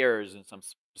make errors in some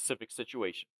specific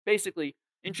situation. Basically,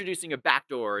 introducing a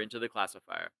backdoor into the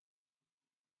classifier.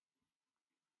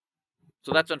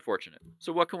 So that's unfortunate.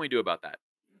 So what can we do about that?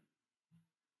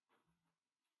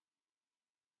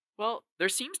 Well, there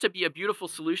seems to be a beautiful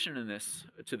solution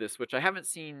to this, which I haven't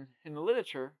seen in the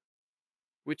literature,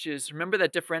 which is, remember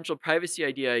that differential privacy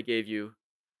idea I gave you?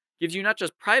 Gives you not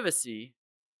just privacy,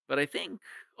 but I think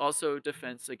also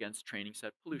defense against training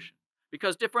set pollution.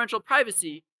 Because differential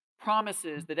privacy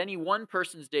promises that any one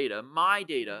person's data, my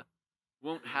data,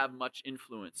 won't have much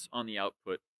influence on the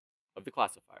output of the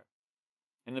classifier.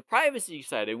 In the privacy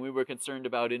setting, we were concerned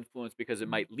about influence because it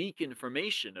might leak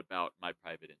information about my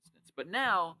private instance. But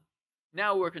now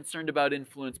we're concerned about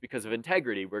influence because of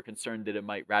integrity. We're concerned that it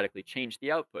might radically change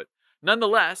the output.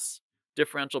 Nonetheless,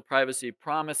 differential privacy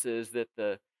promises that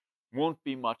there won't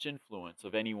be much influence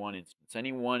of any one instance.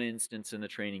 Any one instance in the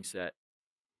training set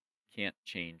can't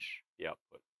change the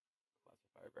output of the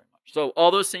classifier very much. So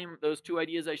all those two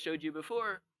ideas I showed you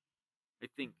before, I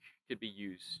think could be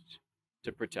used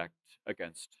to protect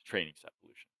against training set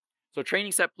pollution. So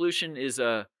training set pollution is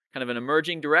a kind of an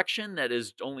emerging direction that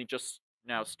is only just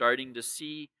now starting to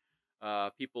see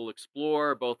people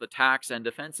explore both attacks and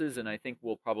defenses, and I think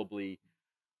we'll probably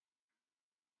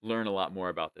learn a lot more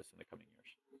about this in the coming years.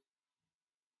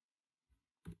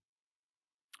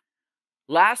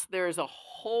 Last, there's a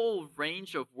whole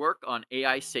range of work on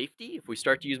AI safety if we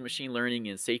start to use machine learning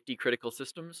in safety critical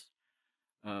systems.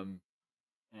 And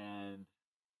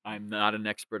I'm not an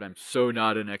expert. I'm so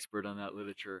not an expert on that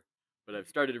literature. But I've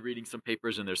started reading some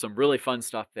papers, and there's some really fun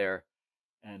stuff there.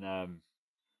 And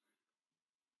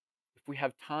if we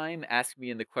have time, ask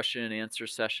me in the question and answer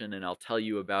session, and I'll tell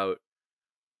you about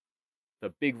the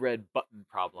big red button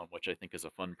problem, which I think is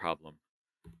a fun problem.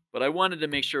 But I wanted to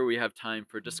make sure we have time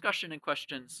for discussion and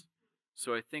questions.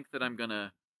 So I think that I'm going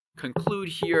to conclude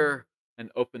here and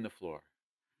open the floor.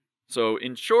 So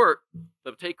in short,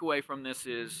 the takeaway from this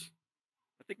is,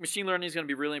 I think machine learning is going to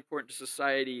be really important to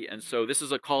society. And so this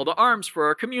is a call to arms for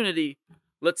our community.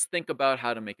 Let's think about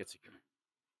how to make it secure.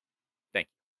 Thank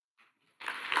you.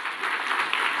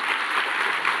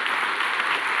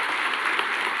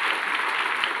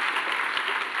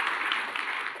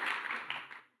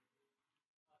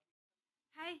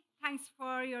 Thanks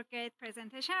for your great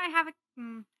presentation. I have a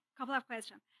couple of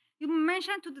questions. You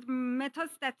mentioned the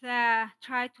methods that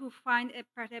try to find a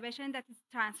perturbation that is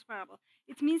transferable.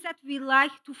 It means that we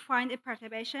like to find a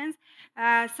perturbations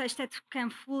such that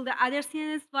can fool the other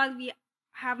CNNs, while we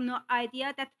have no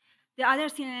idea that the other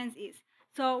CNNs is.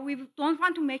 So we don't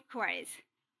want to make queries.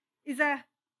 It's a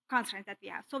constraint that we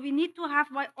have. So we need to have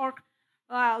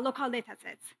local data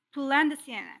sets to learn the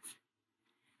CNNs.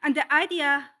 And the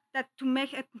idea that to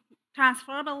make a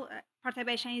transferable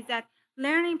perturbation is that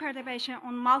learning perturbation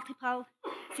on multiple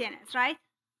CNNs, right?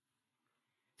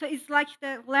 So it's like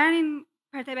the learning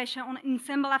perturbation on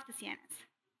ensemble of the CNNs.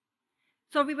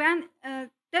 So then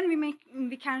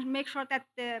we can make sure that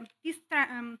this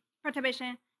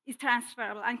perturbation is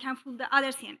transferable and can fool the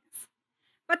other CNNs.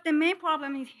 But the main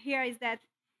problem here is that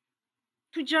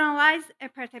to generalize a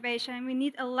perturbation, we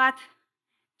need a lot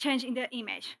change in the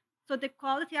image. So the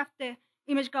quality of the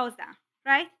image goes down,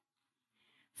 right?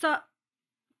 So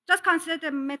just consider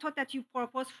the method that you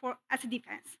propose as a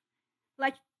defense,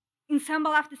 like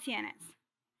ensemble of the CNNs.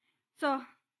 So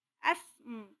as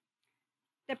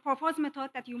the proposed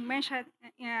method that you mentioned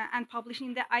and published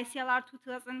in the ICLR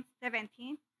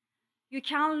 2017, you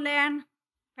can learn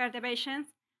perturbations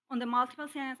on the multiple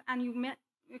CNNs, and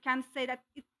you can say that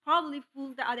it probably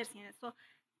fools the other CNNs. So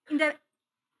in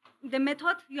the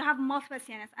method, you have multiple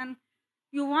CNNs, and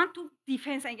you want to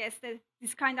defend against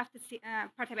this kind of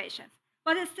perturbations.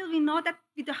 But still, we know that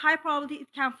with the high probability,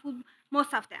 it can fool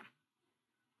most of them.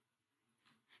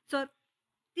 So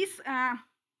this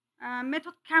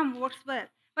method can work well.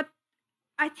 But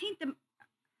I think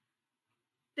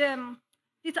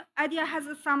this idea has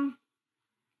some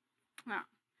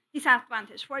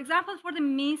disadvantage. For example, for the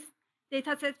means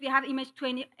data set, we have image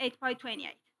 28 by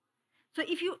 28. So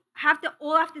if you have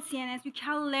all of the CNNs, you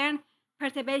can learn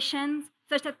perturbations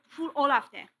such that fool all of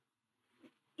them.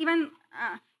 Even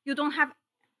you don't have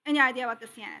any idea about the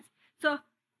CNNs. So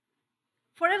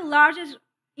for a larger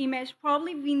image,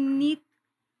 probably we need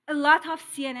a lot of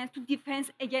CNNs to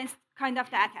defend against kind of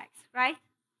the attacks, right?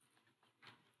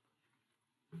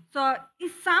 So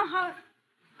it's somehow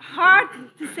hard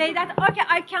to say that, okay,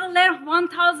 I can learn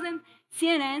 1,000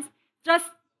 CNNs just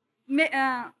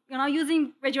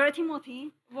using majority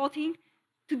voting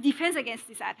to defend against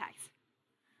these attacks.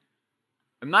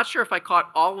 I'm not sure if I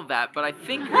caught all of that, but I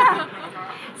think...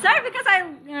 Sorry, because I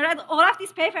read all of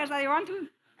these papers. I want to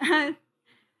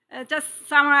just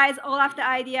summarize all of the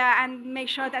idea and make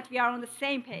sure that we are on the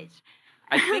same page.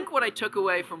 I think what I took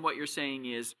away from what you're saying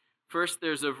is, first,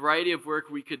 there's a variety of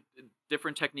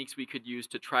different techniques we could use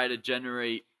to try to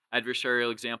generate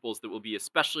adversarial examples that will be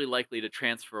especially likely to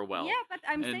transfer well. Yeah, but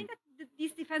I'm saying that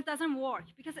this defense doesn't work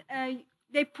because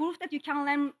they prove that you can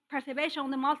learn perturbation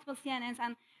on the multiple CNNs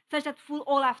and such that fool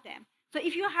all of them. So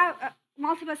if you have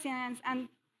multiple CNNs and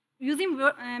using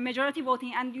majority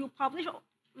voting and you publish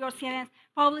your CNNs,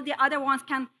 probably the other ones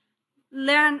can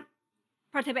learn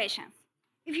perturbations.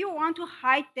 If you want to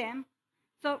hide them,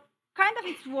 so kind of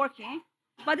it's working,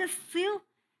 but it's still,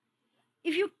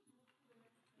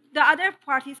 the other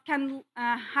parties can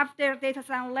have their data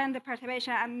set and learn the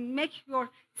perturbation and make your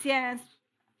CNNs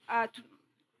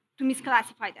to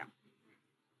misclassify them.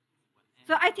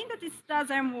 So I think that this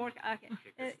doesn't work. Okay.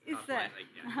 Thank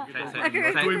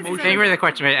you for the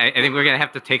question. I think we're going to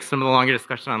have to take some of the longer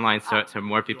discussion online so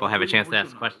more people have a chance to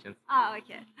ask questions. Oh,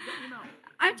 okay.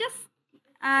 I'm just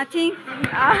think...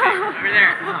 Over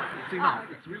there.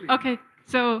 Okay,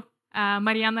 so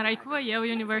Mariana Raikova, Yale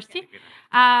University.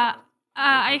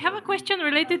 I have a question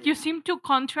related. You seem to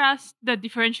contrast the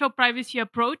differential privacy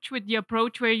approach with the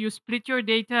approach where you split your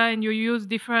data and you use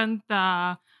different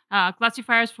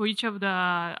classifiers for each of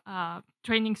the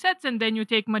training sets, and then you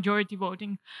take majority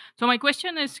voting. So my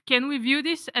question is, can we view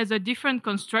this as a different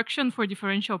construction for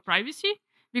differential privacy?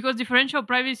 Because differential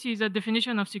privacy is a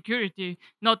definition of security,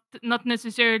 not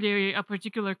necessarily a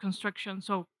particular construction.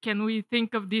 So can we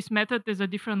think of this method as a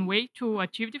different way to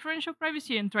achieve differential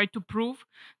privacy and try to prove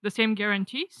the same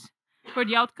guarantees for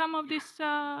the outcome of this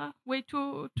way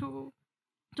to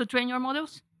train your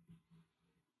models?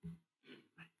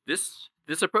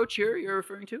 This approach here you're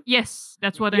referring to? Yes,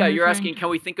 that's what I'm Yeah, referring you're asking, to. Can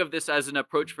we think of this as an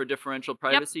approach for differential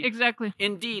privacy? Yep, exactly.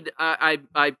 Indeed, I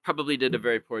probably did a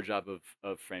very poor job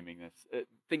of framing this.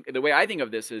 The way I think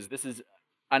of this is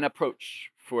an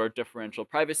approach for differential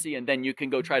privacy, and then you can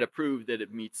go try to prove that it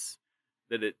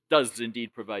does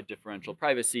indeed provide differential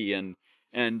privacy, and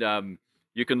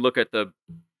you can look at the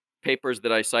papers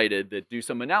that I cited that do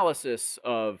some analysis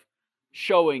of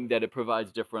showing that it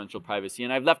provides differential privacy.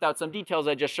 And I've left out some details.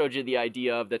 I just showed you the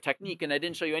idea of the technique, and I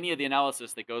didn't show you any of the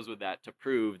analysis that goes with that to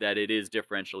prove that it is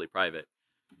differentially private.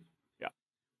 Yeah.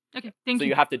 Okay, thank you. So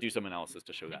you have to do some analysis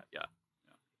to show that, yeah.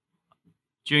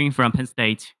 June from Penn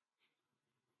State.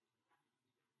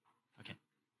 Okay.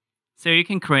 So you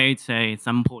can create a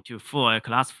sample to full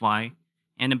classify,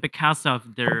 and because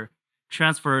of the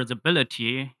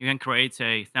transferability, you can create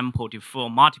a sample to full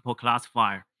multiple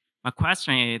classifier. My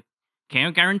question is, can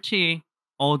you guarantee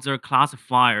all the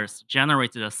classifiers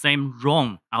generate the same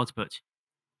wrong output?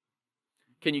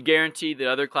 Can you guarantee that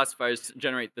other classifiers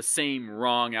generate the same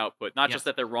wrong output? Not just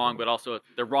that they're wrong, but also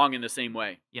they're wrong in the same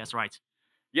way. Yes, right.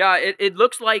 Yeah, it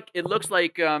looks like these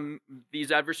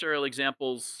adversarial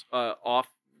examples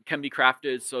can be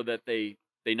crafted so that they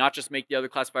they not just make the other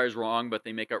classifiers wrong, but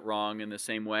they make it wrong in the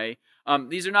same way.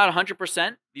 These are not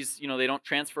 100%. These, they don't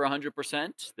transfer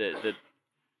 100%. That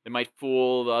they might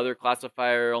fool the other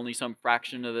classifier only some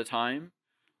fraction of the time.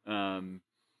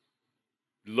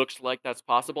 Looks like that's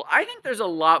possible. I think there's a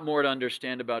lot more to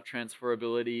understand about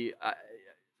transferability.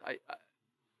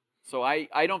 So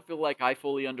I don't feel like I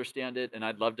fully understand it, and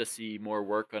I'd love to see more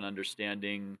work on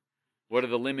understanding what are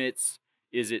the limits.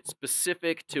 Is it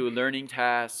specific to a learning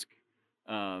task?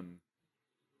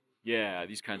 Yeah,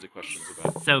 these kinds of questions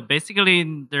about it. So basically,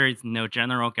 there is no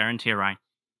general guarantee, right?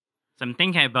 So I'm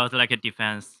thinking about like a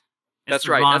defense. That's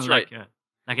right. That's right.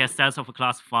 Like a set of a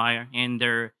classifier, and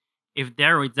if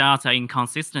their results are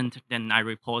inconsistent, then I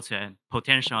report a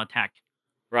potential attack.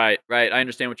 Right. I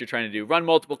understand what you're trying to do. Run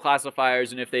multiple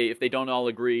classifiers, and if they don't all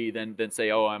agree, then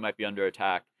say, oh, I might be under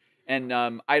attack. And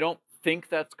I don't think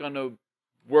that's going to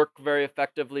work very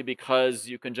effectively because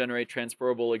you can generate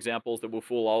transferable examples that will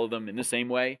fool all of them in the same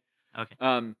way. Okay.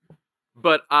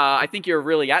 But I think you're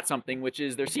really at something, which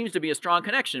is there seems to be a strong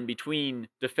connection between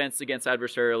defense against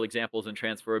adversarial examples and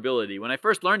transferability. When I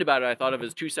first learned about it, I thought of it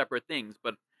as two separate things,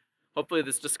 but hopefully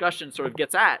this discussion sort of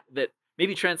gets at that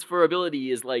maybe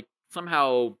transferability is like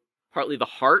somehow partly the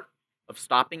heart of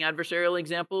stopping adversarial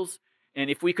examples. And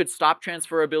if we could stop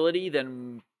transferability,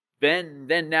 then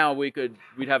now we'd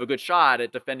have a good shot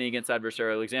at defending against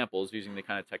adversarial examples using the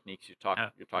kind of techniques you're talking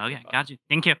about. Okay, got you.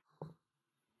 Thank you.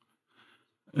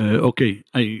 Okay,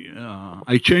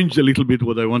 I changed a little bit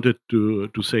what I wanted to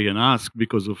say and ask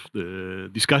because of the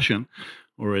discussion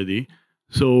already.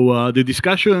 So the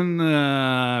discussion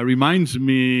reminds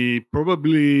me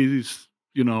probably,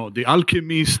 the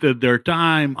alchemists at their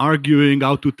time arguing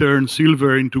how to turn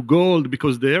silver into gold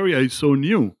because the area is so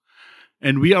new.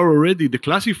 And the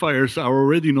classifiers are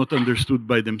already not understood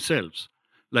by themselves.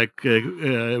 Like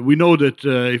we know that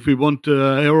if we want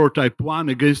error type 1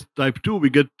 against type 2, we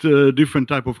get different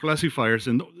type of classifiers.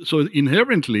 And so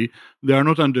inherently, they are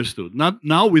not understood.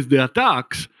 Now with the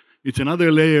attacks, it's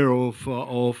another layer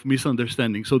of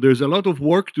misunderstanding. So there's a lot of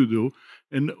work to do.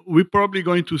 And we're probably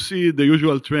going to see the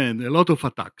usual trend, a lot of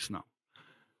attacks now.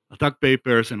 Attack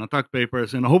papers,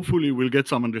 and hopefully we'll get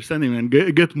some understanding and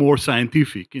get more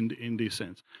scientific in this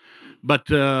sense. But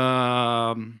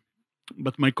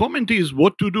my comment is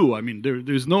what to do. I mean,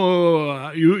 there's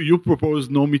no. You propose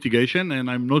no mitigation,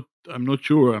 and I'm not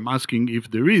sure. I'm asking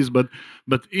if there is, but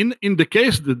in the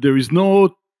case that there is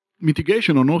no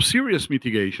mitigation or no serious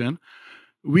mitigation,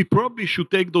 we probably should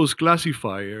take those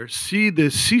classifiers, see the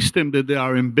system that they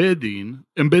are embedded in,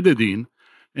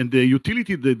 and the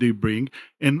utility that they bring,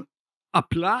 and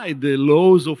apply the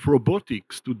laws of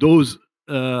robotics to those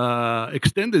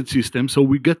extended systems, so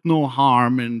we get no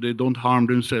harm and they don't harm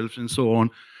themselves and so on,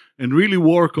 and really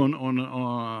work on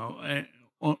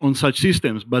such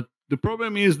systems. But the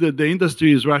problem is that the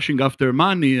industry is rushing after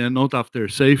money and not after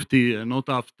safety and not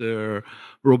after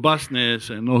robustness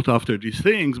and not after these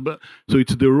things. But so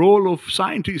it's the role of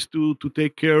scientists to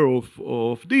take care of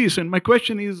this. And my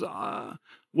question is,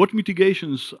 what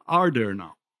mitigations are there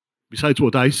now, besides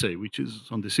what I say, which is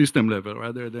on the system level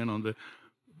rather than on the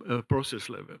process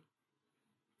level?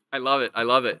 I love it. I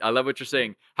love what you're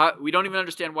saying. We don't even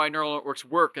understand why neural networks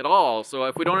work at all. So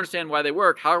if we don't understand why they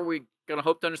work, how are we going to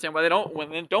hope to understand why they don't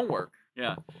work?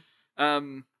 Yeah.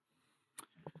 I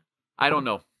don't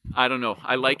know.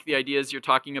 I like the ideas you're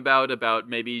talking about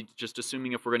maybe just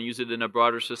assuming if we're going to use it in a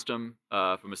broader system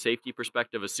from a safety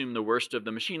perspective, assume the worst of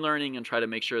the machine learning and try to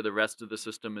make sure the rest of the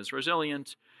system is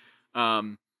resilient.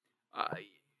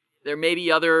 There may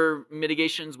be other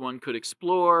mitigations one could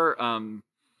explore.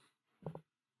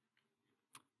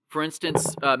 For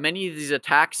instance, many of these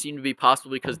attacks seem to be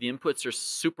possible because the inputs are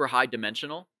super high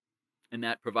dimensional, and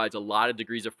that provides a lot of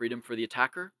degrees of freedom for the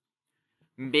attacker.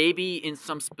 Maybe in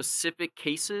some specific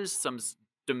cases,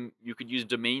 you could use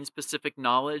domain-specific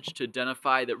knowledge to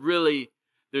identify that really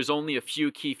there's only a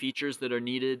few key features that are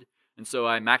needed. And so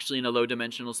I'm actually in a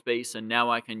low-dimensional space, and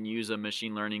now I can use a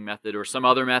machine learning method or some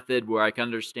other method where I can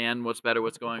understand what's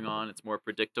going on. It's more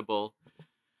predictable.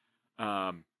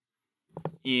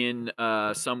 In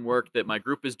some work that my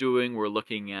group is doing, we're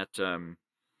looking at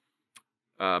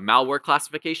malware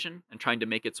classification and trying to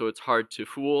make it so it's hard to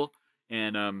fool.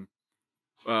 And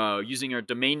using our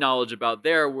domain knowledge about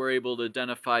there, we're able to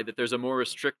identify that there's a more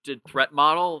restricted threat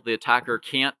model. The attacker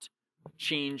can't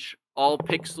change all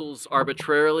pixels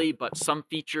arbitrarily, but some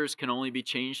features can only be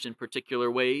changed in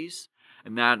particular ways.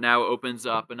 And that now opens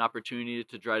up an opportunity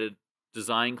to try to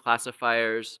design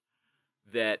classifiers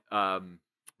that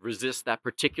resist that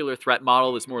particular threat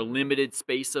model, this more limited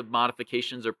space of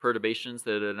modifications or perturbations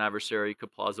that an adversary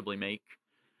could plausibly make.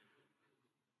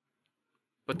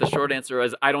 But the short answer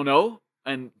is I don't know.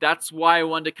 And that's why I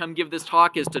wanted to come give this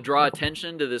talk, is to draw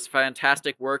attention to this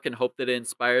fantastic work and hope that it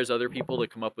inspires other people to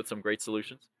come up with some great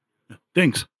solutions.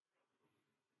 Thanks.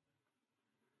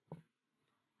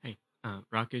 Hey,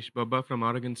 Rakesh Baba from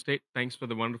Oregon State. Thanks for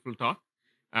the wonderful talk.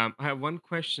 I have one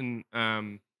question,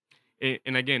 and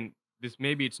again,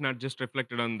 maybe it's not just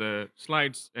reflected on the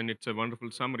slides, and it's a wonderful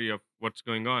summary of what's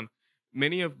going on.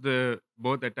 Many of the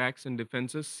both attacks and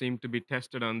defenses seem to be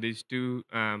tested on these two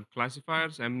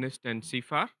classifiers, MNIST and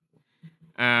CFAR,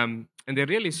 and they're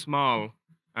really small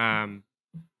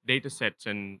data sets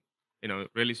and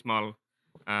really small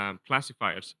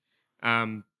classifiers.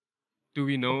 Do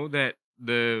we know that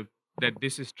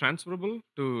this is transferable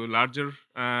to larger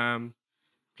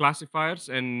classifiers?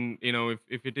 And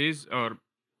if it is, or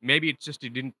maybe it's just you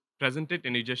didn't present it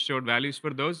and you just showed values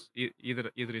for those, either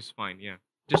is fine. Yeah,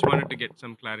 just wanted to get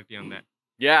some clarity on that.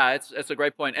 Yeah, it's a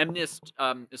great point. MNIST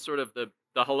is sort of the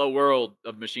hello world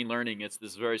of machine learning. It's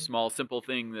this very small, simple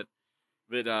thing that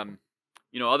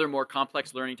other more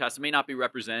complex learning tasks may not be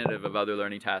representative of other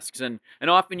learning tasks. And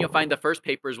often you'll find the first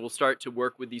papers will start to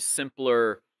work with these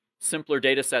simpler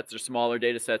data sets or smaller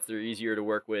data sets that are easier to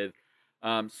work with.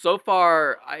 So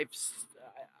far,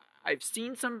 I've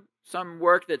seen some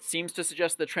work that seems to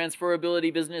suggest the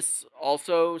transferability business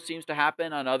also seems to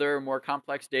happen on other more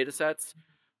complex data sets.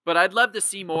 But I'd love to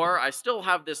see more. I still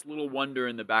have this little wonder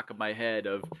in the back of my head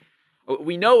of,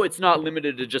 we know it's not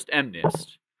limited to just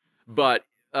MNIST, but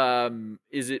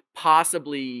is it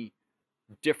possibly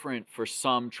different for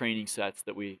some training sets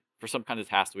for some kind of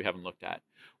tasks that we haven't looked at?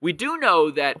 We do know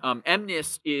that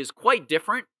MNIST is quite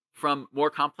different from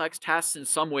more complex tasks in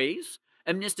some ways.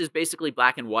 MNIST is basically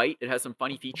black and white. It has some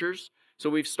funny features. So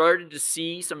we've started to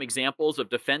see some examples of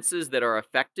defenses that are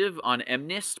effective on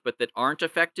MNIST, but that aren't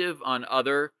effective on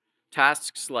other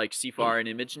tasks like CFAR and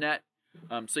ImageNet.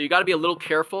 So you got to be a little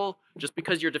careful. Just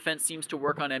because your defense seems to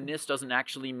work on MNIST doesn't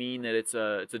actually mean that it's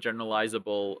a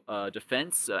generalizable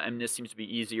defense. MNIST seems to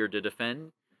be easier to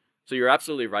defend. So you're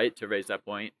absolutely right to raise that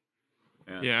point.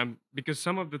 Yeah, because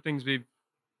some of the things we've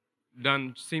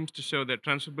done seems to show that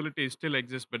transferability still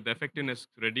exists, but the effectiveness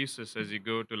reduces as you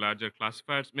go to larger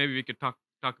classifiers. Maybe we could talk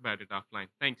about it offline.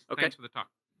 Thanks. Okay. Thanks for the talk.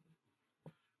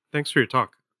 Thanks for your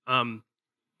talk.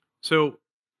 So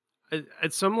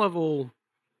at some level,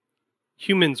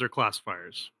 humans are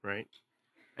classifiers, right?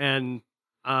 And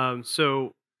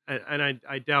so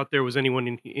I doubt there was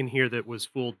anyone in here that was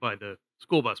fooled by the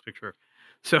school bus picture.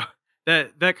 So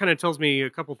that kind of tells me a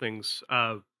couple things.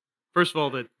 First of all,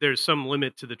 that there's some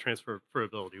limit to the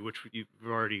transferability, which you've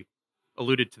already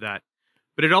alluded to that.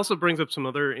 But it also brings up some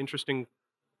other interesting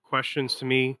questions to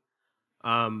me.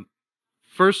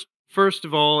 First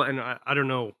of all, and I don't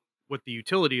know what the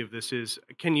utility of this is,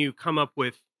 can you come up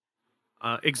with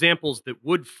examples that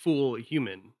would fool a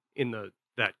human in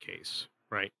that case,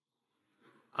 right?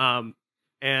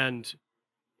 And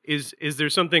is there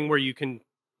something where you can,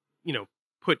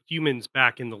 put humans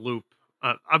back in the loop?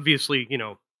 Obviously,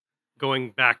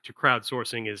 going back to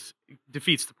crowdsourcing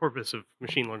defeats the purpose of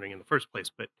machine learning in the first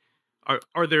place. But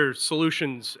are there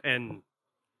solutions and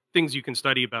things you can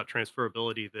study about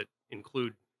transferability that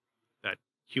include that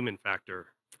human factor?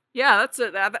 Yeah,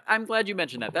 I'm glad you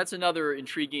mentioned that. That's another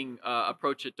intriguing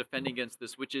approach at defending against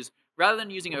this, which is rather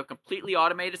than using a completely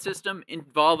automated system,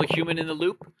 involve a human in the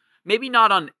loop. Maybe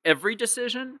not on every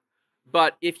decision,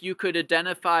 but if you could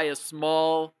identify a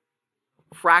small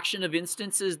fraction of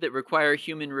instances that require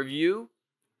human review,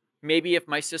 maybe if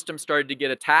my system started to get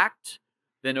attacked,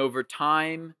 then over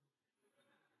time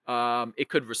it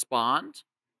could respond.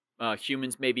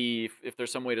 Humans, maybe if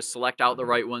there's some way to select out the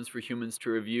right ones for humans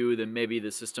to review, then maybe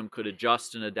the system could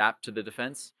adjust and adapt to the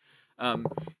defense.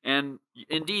 And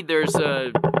indeed, there's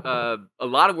a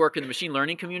lot of work in the machine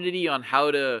learning community on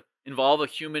how to involve a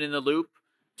human in the loop,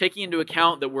 taking into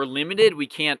account that we're limited. We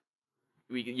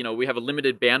have a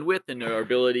limited bandwidth and our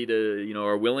ability to,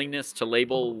 our willingness to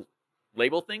label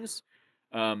things.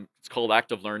 It's called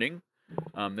active learning.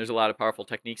 There's a lot of powerful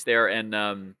techniques there,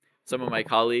 and some of my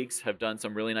colleagues have done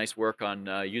some really nice work on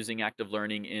using active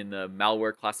learning in the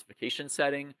malware classification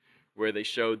setting, where they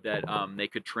showed that they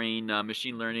could train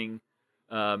machine learning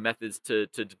methods to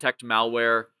detect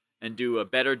malware and do a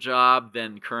better job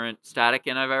than current static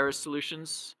antivirus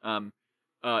solutions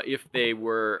if they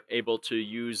were able to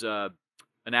use an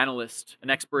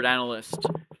expert analyst,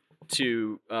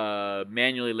 to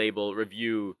manually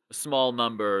review a small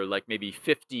number, like maybe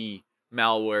 50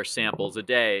 malware samples a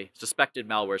day, suspected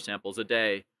malware samples a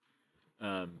day.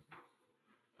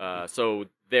 So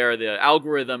there the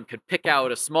algorithm could pick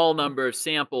out a small number of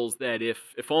samples that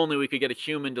if only we could get a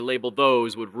human to label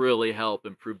those would really help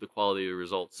improve the quality of the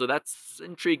results. So that's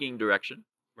intriguing direction.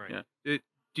 Right. Yeah.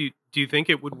 Do you think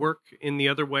it would work in the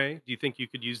other way? Do you think you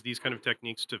could use these kind of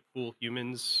techniques to fool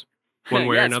humans one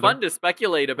way yeah, or it's another? fun to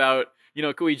speculate about,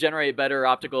 could we generate better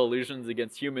optical illusions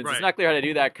against humans? Right. It's not clear how to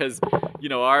do that because,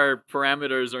 our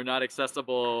parameters are not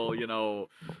accessible.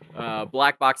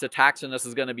 Black box attacks on this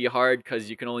is going to be hard because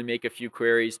you can only make a few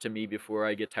queries to me before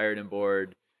I get tired and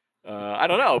bored. I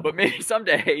don't know, but maybe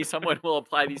someday someone will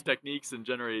apply these techniques and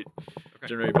generate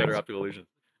better optical illusions.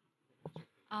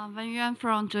 Wen Yuan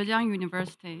from Zhejiang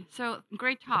University. So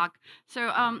great talk.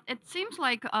 So it seems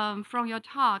like from your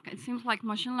talk, it seems like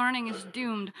machine learning is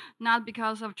doomed not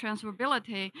because of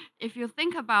transferability. If you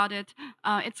think about it,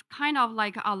 it's kind of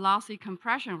like a lossy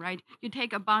compression, right? You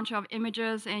take a bunch of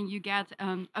images and you get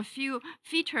a few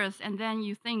features, and then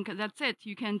you think that's it.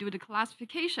 You can do the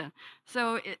classification.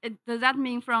 So does that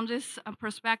mean from this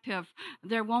perspective,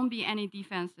 there won't be any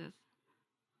defenses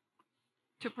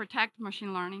to protect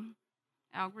machine learning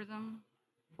algorithm?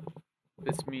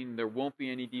 This mean there won't be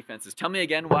any defenses. Tell me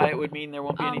again why it would mean there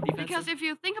won't be any defenses. Because if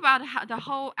you think about the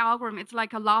whole algorithm, it's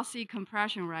like a lossy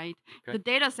compression, right? Okay. The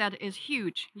data set is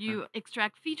huge. You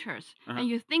extract features, and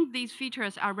you think these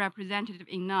features are representative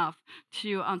enough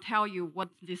to tell you what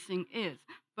this thing is.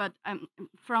 But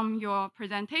from your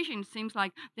presentation, it seems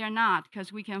like they're not,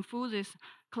 because we can fool this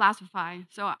classify.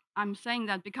 So I'm saying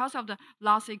that because of the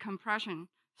lossy compression,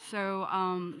 so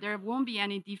there won't be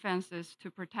any defenses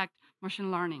to protect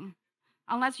machine learning,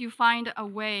 unless you find a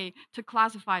way to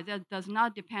classify that does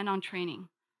not depend on training.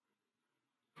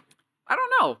 I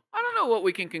don't know. I don't know what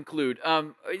we can conclude.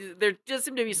 There does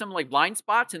seem to be some like blind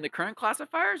spots in the current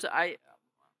classifiers.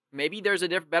 Maybe there's a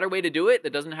better way to do it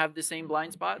that doesn't have the same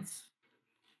blind spots.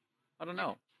 I don't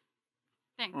know.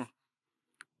 Thanks.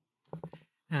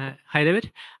 Hi,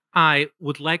 David. I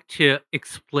would like to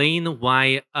explain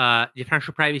why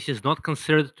differential privacy is not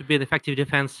considered to be an effective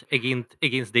defense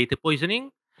against data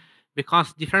poisoning,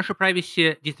 because differential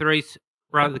privacy deteriorates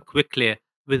rather quickly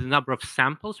with the number of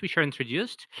samples which are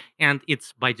introduced, and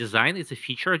it's by design. It's a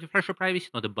feature of differential privacy,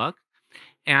 not a bug.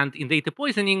 And in data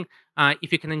poisoning,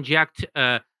 if you can inject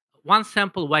one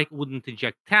sample, why wouldn't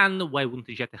inject 10? Why wouldn't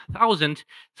inject 1,000?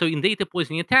 So in data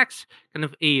poisoning attacks, kind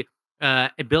of a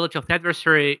ability of the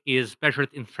adversary is measured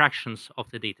in fractions of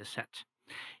the data set.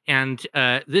 And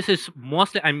this is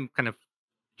mostly, I'm kind of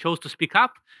chose to speak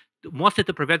up, mostly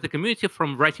to prevent the community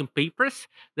from writing papers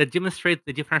that demonstrate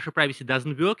the differential privacy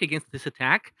doesn't work against this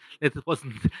attack, that it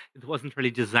wasn't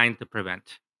really designed to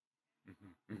prevent.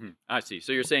 I see.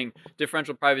 So you're saying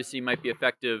differential privacy might be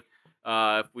effective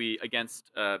against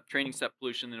training set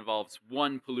pollution that involves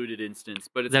one polluted instance,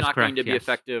 but it's not going to be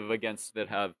effective against that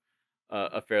have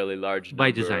a fairly large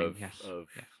number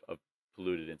of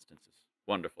polluted instances.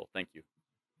 Wonderful. Thank you.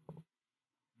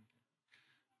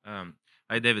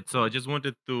 Hi, David. So I just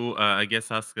wanted to, I guess,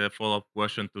 ask a follow-up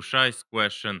question to Shai's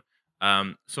question.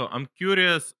 So I'm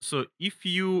curious, so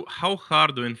how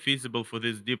hard or infeasible for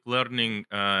these deep learning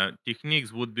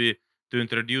techniques would be to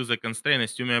introduce a constraint,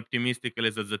 assuming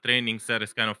optimistically that the training set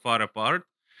is kind of far apart,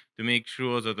 to make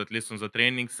sure that at least on the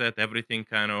training set, everything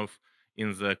kind of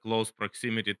in the close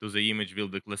proximity to the image will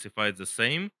be classified the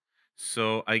same.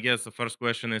 So I guess the first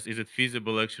question is it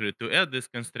feasible actually to add this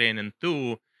constraint? And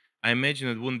two, I imagine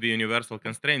it wouldn't be a universal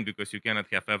constraint because you cannot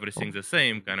have everything the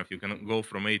same, kind of you can go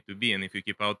from A to B, and if you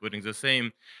keep outputting the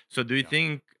same. So do you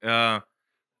think,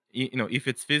 if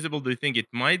it's feasible, do you think it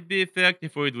might be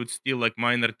effective, or it would still, like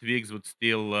minor tweaks would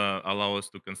still allow us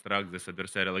to construct these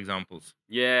adversarial examples?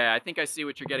 Yeah, I think I see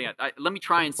what you're getting at. Let me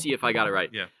try and see if I got it right.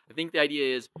 Yeah. I think the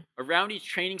idea is around each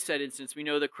training set instance, we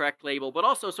know the correct label, but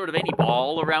also sort of any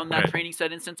ball around that training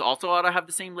set instance also ought to have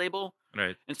the same label.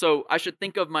 Right. And so I should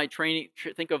think of my training,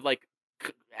 think of like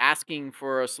asking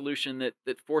for a solution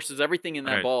that forces everything in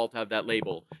that ball to have that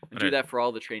label, and do that for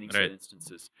all the training set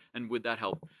instances. And would that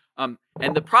help? And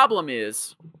the problem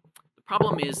is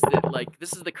that like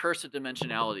this is the curse of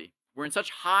dimensionality. We're in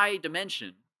such high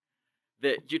dimension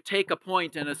that you take a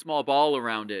point and a small ball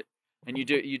around it, and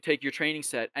you take your training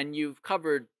set, and you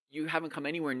haven't come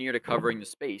anywhere near to covering the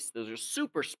space. Those are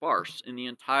super sparse in the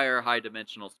entire high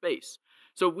dimensional space.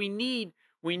 So we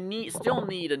still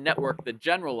need a network that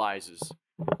generalizes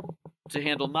to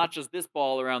handle not just this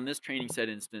ball around this training set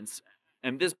instance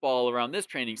and this ball around this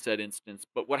training set instance,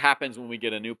 but what happens when we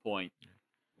get a new point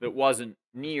that wasn't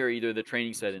near either the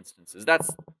training set instances. That's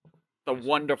the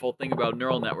wonderful thing about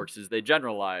neural networks, is they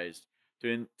generalize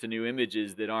to new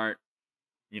images that aren't,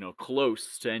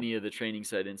 close to any of the training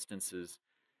set instances.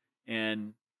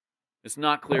 And It's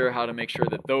not clear how to make sure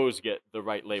that those get the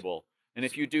right label. And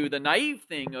if you do the naive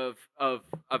thing of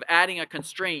adding a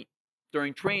constraint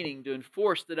during training to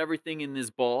enforce that everything in this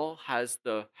ball has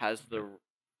the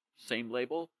same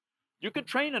label, you could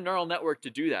train a neural network to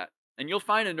do that. And you'll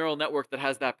find a neural network that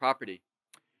has that property.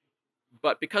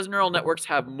 But because neural networks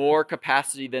have more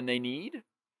capacity than they need,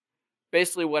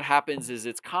 basically what happens is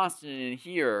it's constant in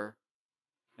here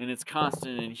and it's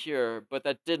constant in here, but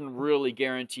that didn't really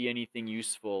guarantee anything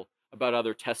useful about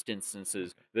other test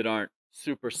instances that aren't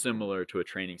super similar to a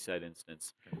training set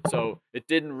instance. So it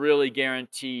didn't really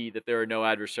guarantee that there are no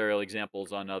adversarial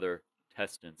examples on other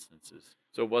test instances.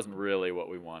 So it wasn't really what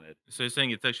we wanted. So you're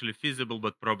saying it's actually feasible,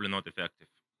 but probably not effective.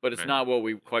 But it's right? not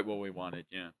quite what we wanted,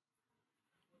 yeah.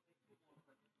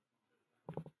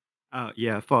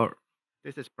 Yeah,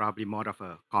 this is probably more of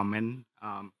a comment.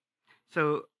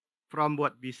 So from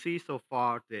what we see so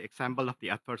far, the example of the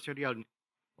adversarial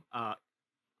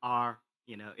are,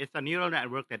 it's a neural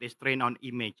network that is trained on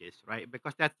images, right?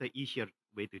 Because that's the easier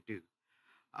way to do.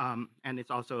 And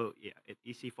it's also, it's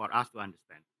easy for us to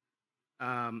understand.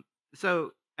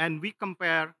 And we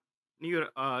compare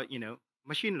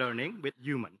machine learning with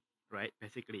human, right?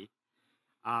 Basically.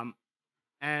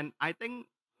 And I think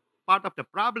part of the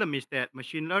problem is that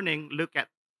machine learning look at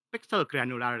pixel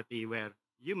granularity, where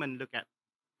human look at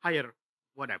higher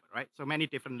whatever, right? So many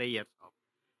different layers of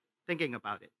thinking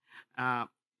about it.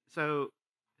 So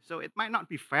it might not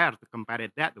be fair to compare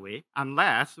it that way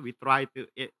unless we try to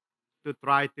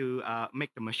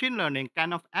make the machine learning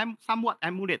kind of somewhat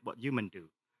emulate what humans do.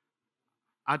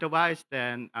 Otherwise,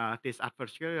 then this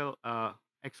adversarial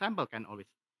example can always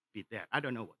be there. I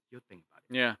don't know what you think about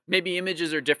it. Yeah, maybe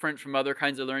images are different from other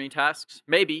kinds of learning tasks.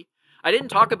 Maybe. I didn't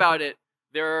talk about it.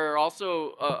 There are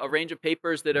also a range of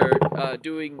papers that are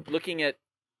looking at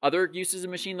other uses of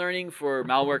machine learning for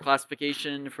malware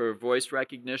classification, for voice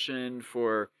recognition,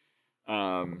 for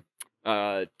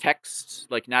text,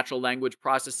 like natural language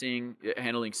processing,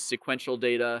 handling sequential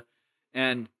data.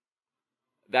 And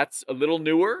that's a little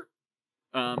newer,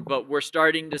 but we're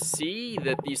starting to see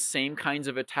that these same kinds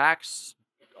of attacks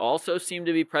also seem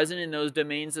to be present in those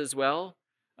domains as well.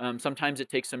 Sometimes it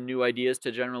takes some new ideas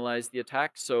to generalize the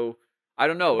attack. So I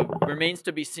don't know, it remains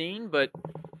to be seen, but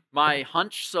my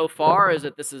hunch so far is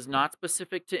that this is not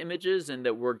specific to images and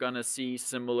that we're going to see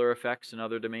similar effects in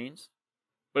other domains.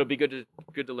 But it'll be good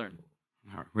to learn.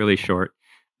 Really short.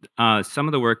 Some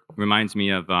of the work reminds me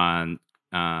of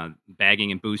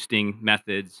bagging and boosting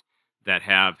methods that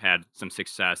have had some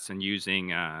success in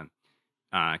using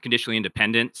conditionally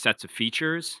independent sets of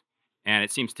features. And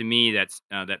it seems to me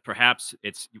that perhaps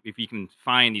if you can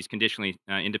find these conditionally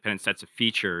independent sets of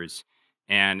features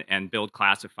and build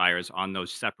classifiers on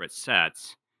those separate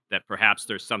sets, that perhaps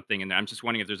there's something in there. I'm just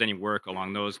wondering if there's any work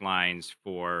along those lines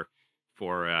for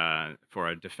a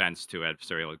defense to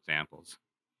adversarial examples.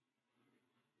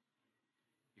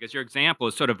 Because your example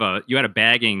is sort of you had a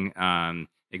bagging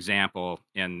example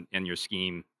in your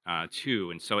scheme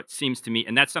too, and so it seems to me,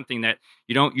 and that's something that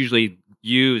you don't usually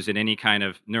use in any kind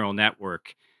of neural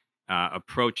network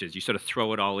approaches. You sort of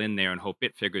throw it all in there and hope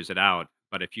it figures it out.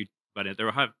 But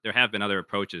there have been other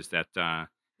approaches that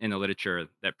in the literature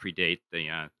that predate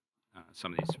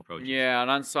some of these approaches. Yeah, an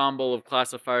ensemble of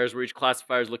classifiers where each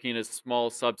classifier is looking at a small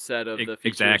subset of the features.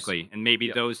 Exactly, and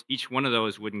maybe each one of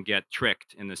those wouldn't get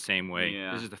tricked in the same way.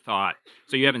 Yeah. This is the thought.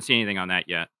 So you haven't seen anything on that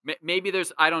yet. Maybe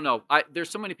I don't know. There's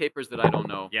so many papers that I don't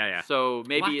know. Yeah. So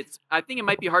maybe I think it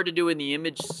might be hard to do in the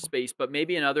image space, but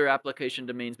maybe in other application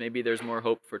domains, maybe there's more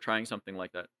hope for trying something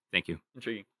like that. Thank you.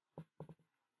 Intriguing.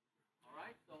 All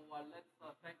right, so let's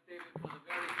thank David for the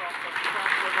very thoughtful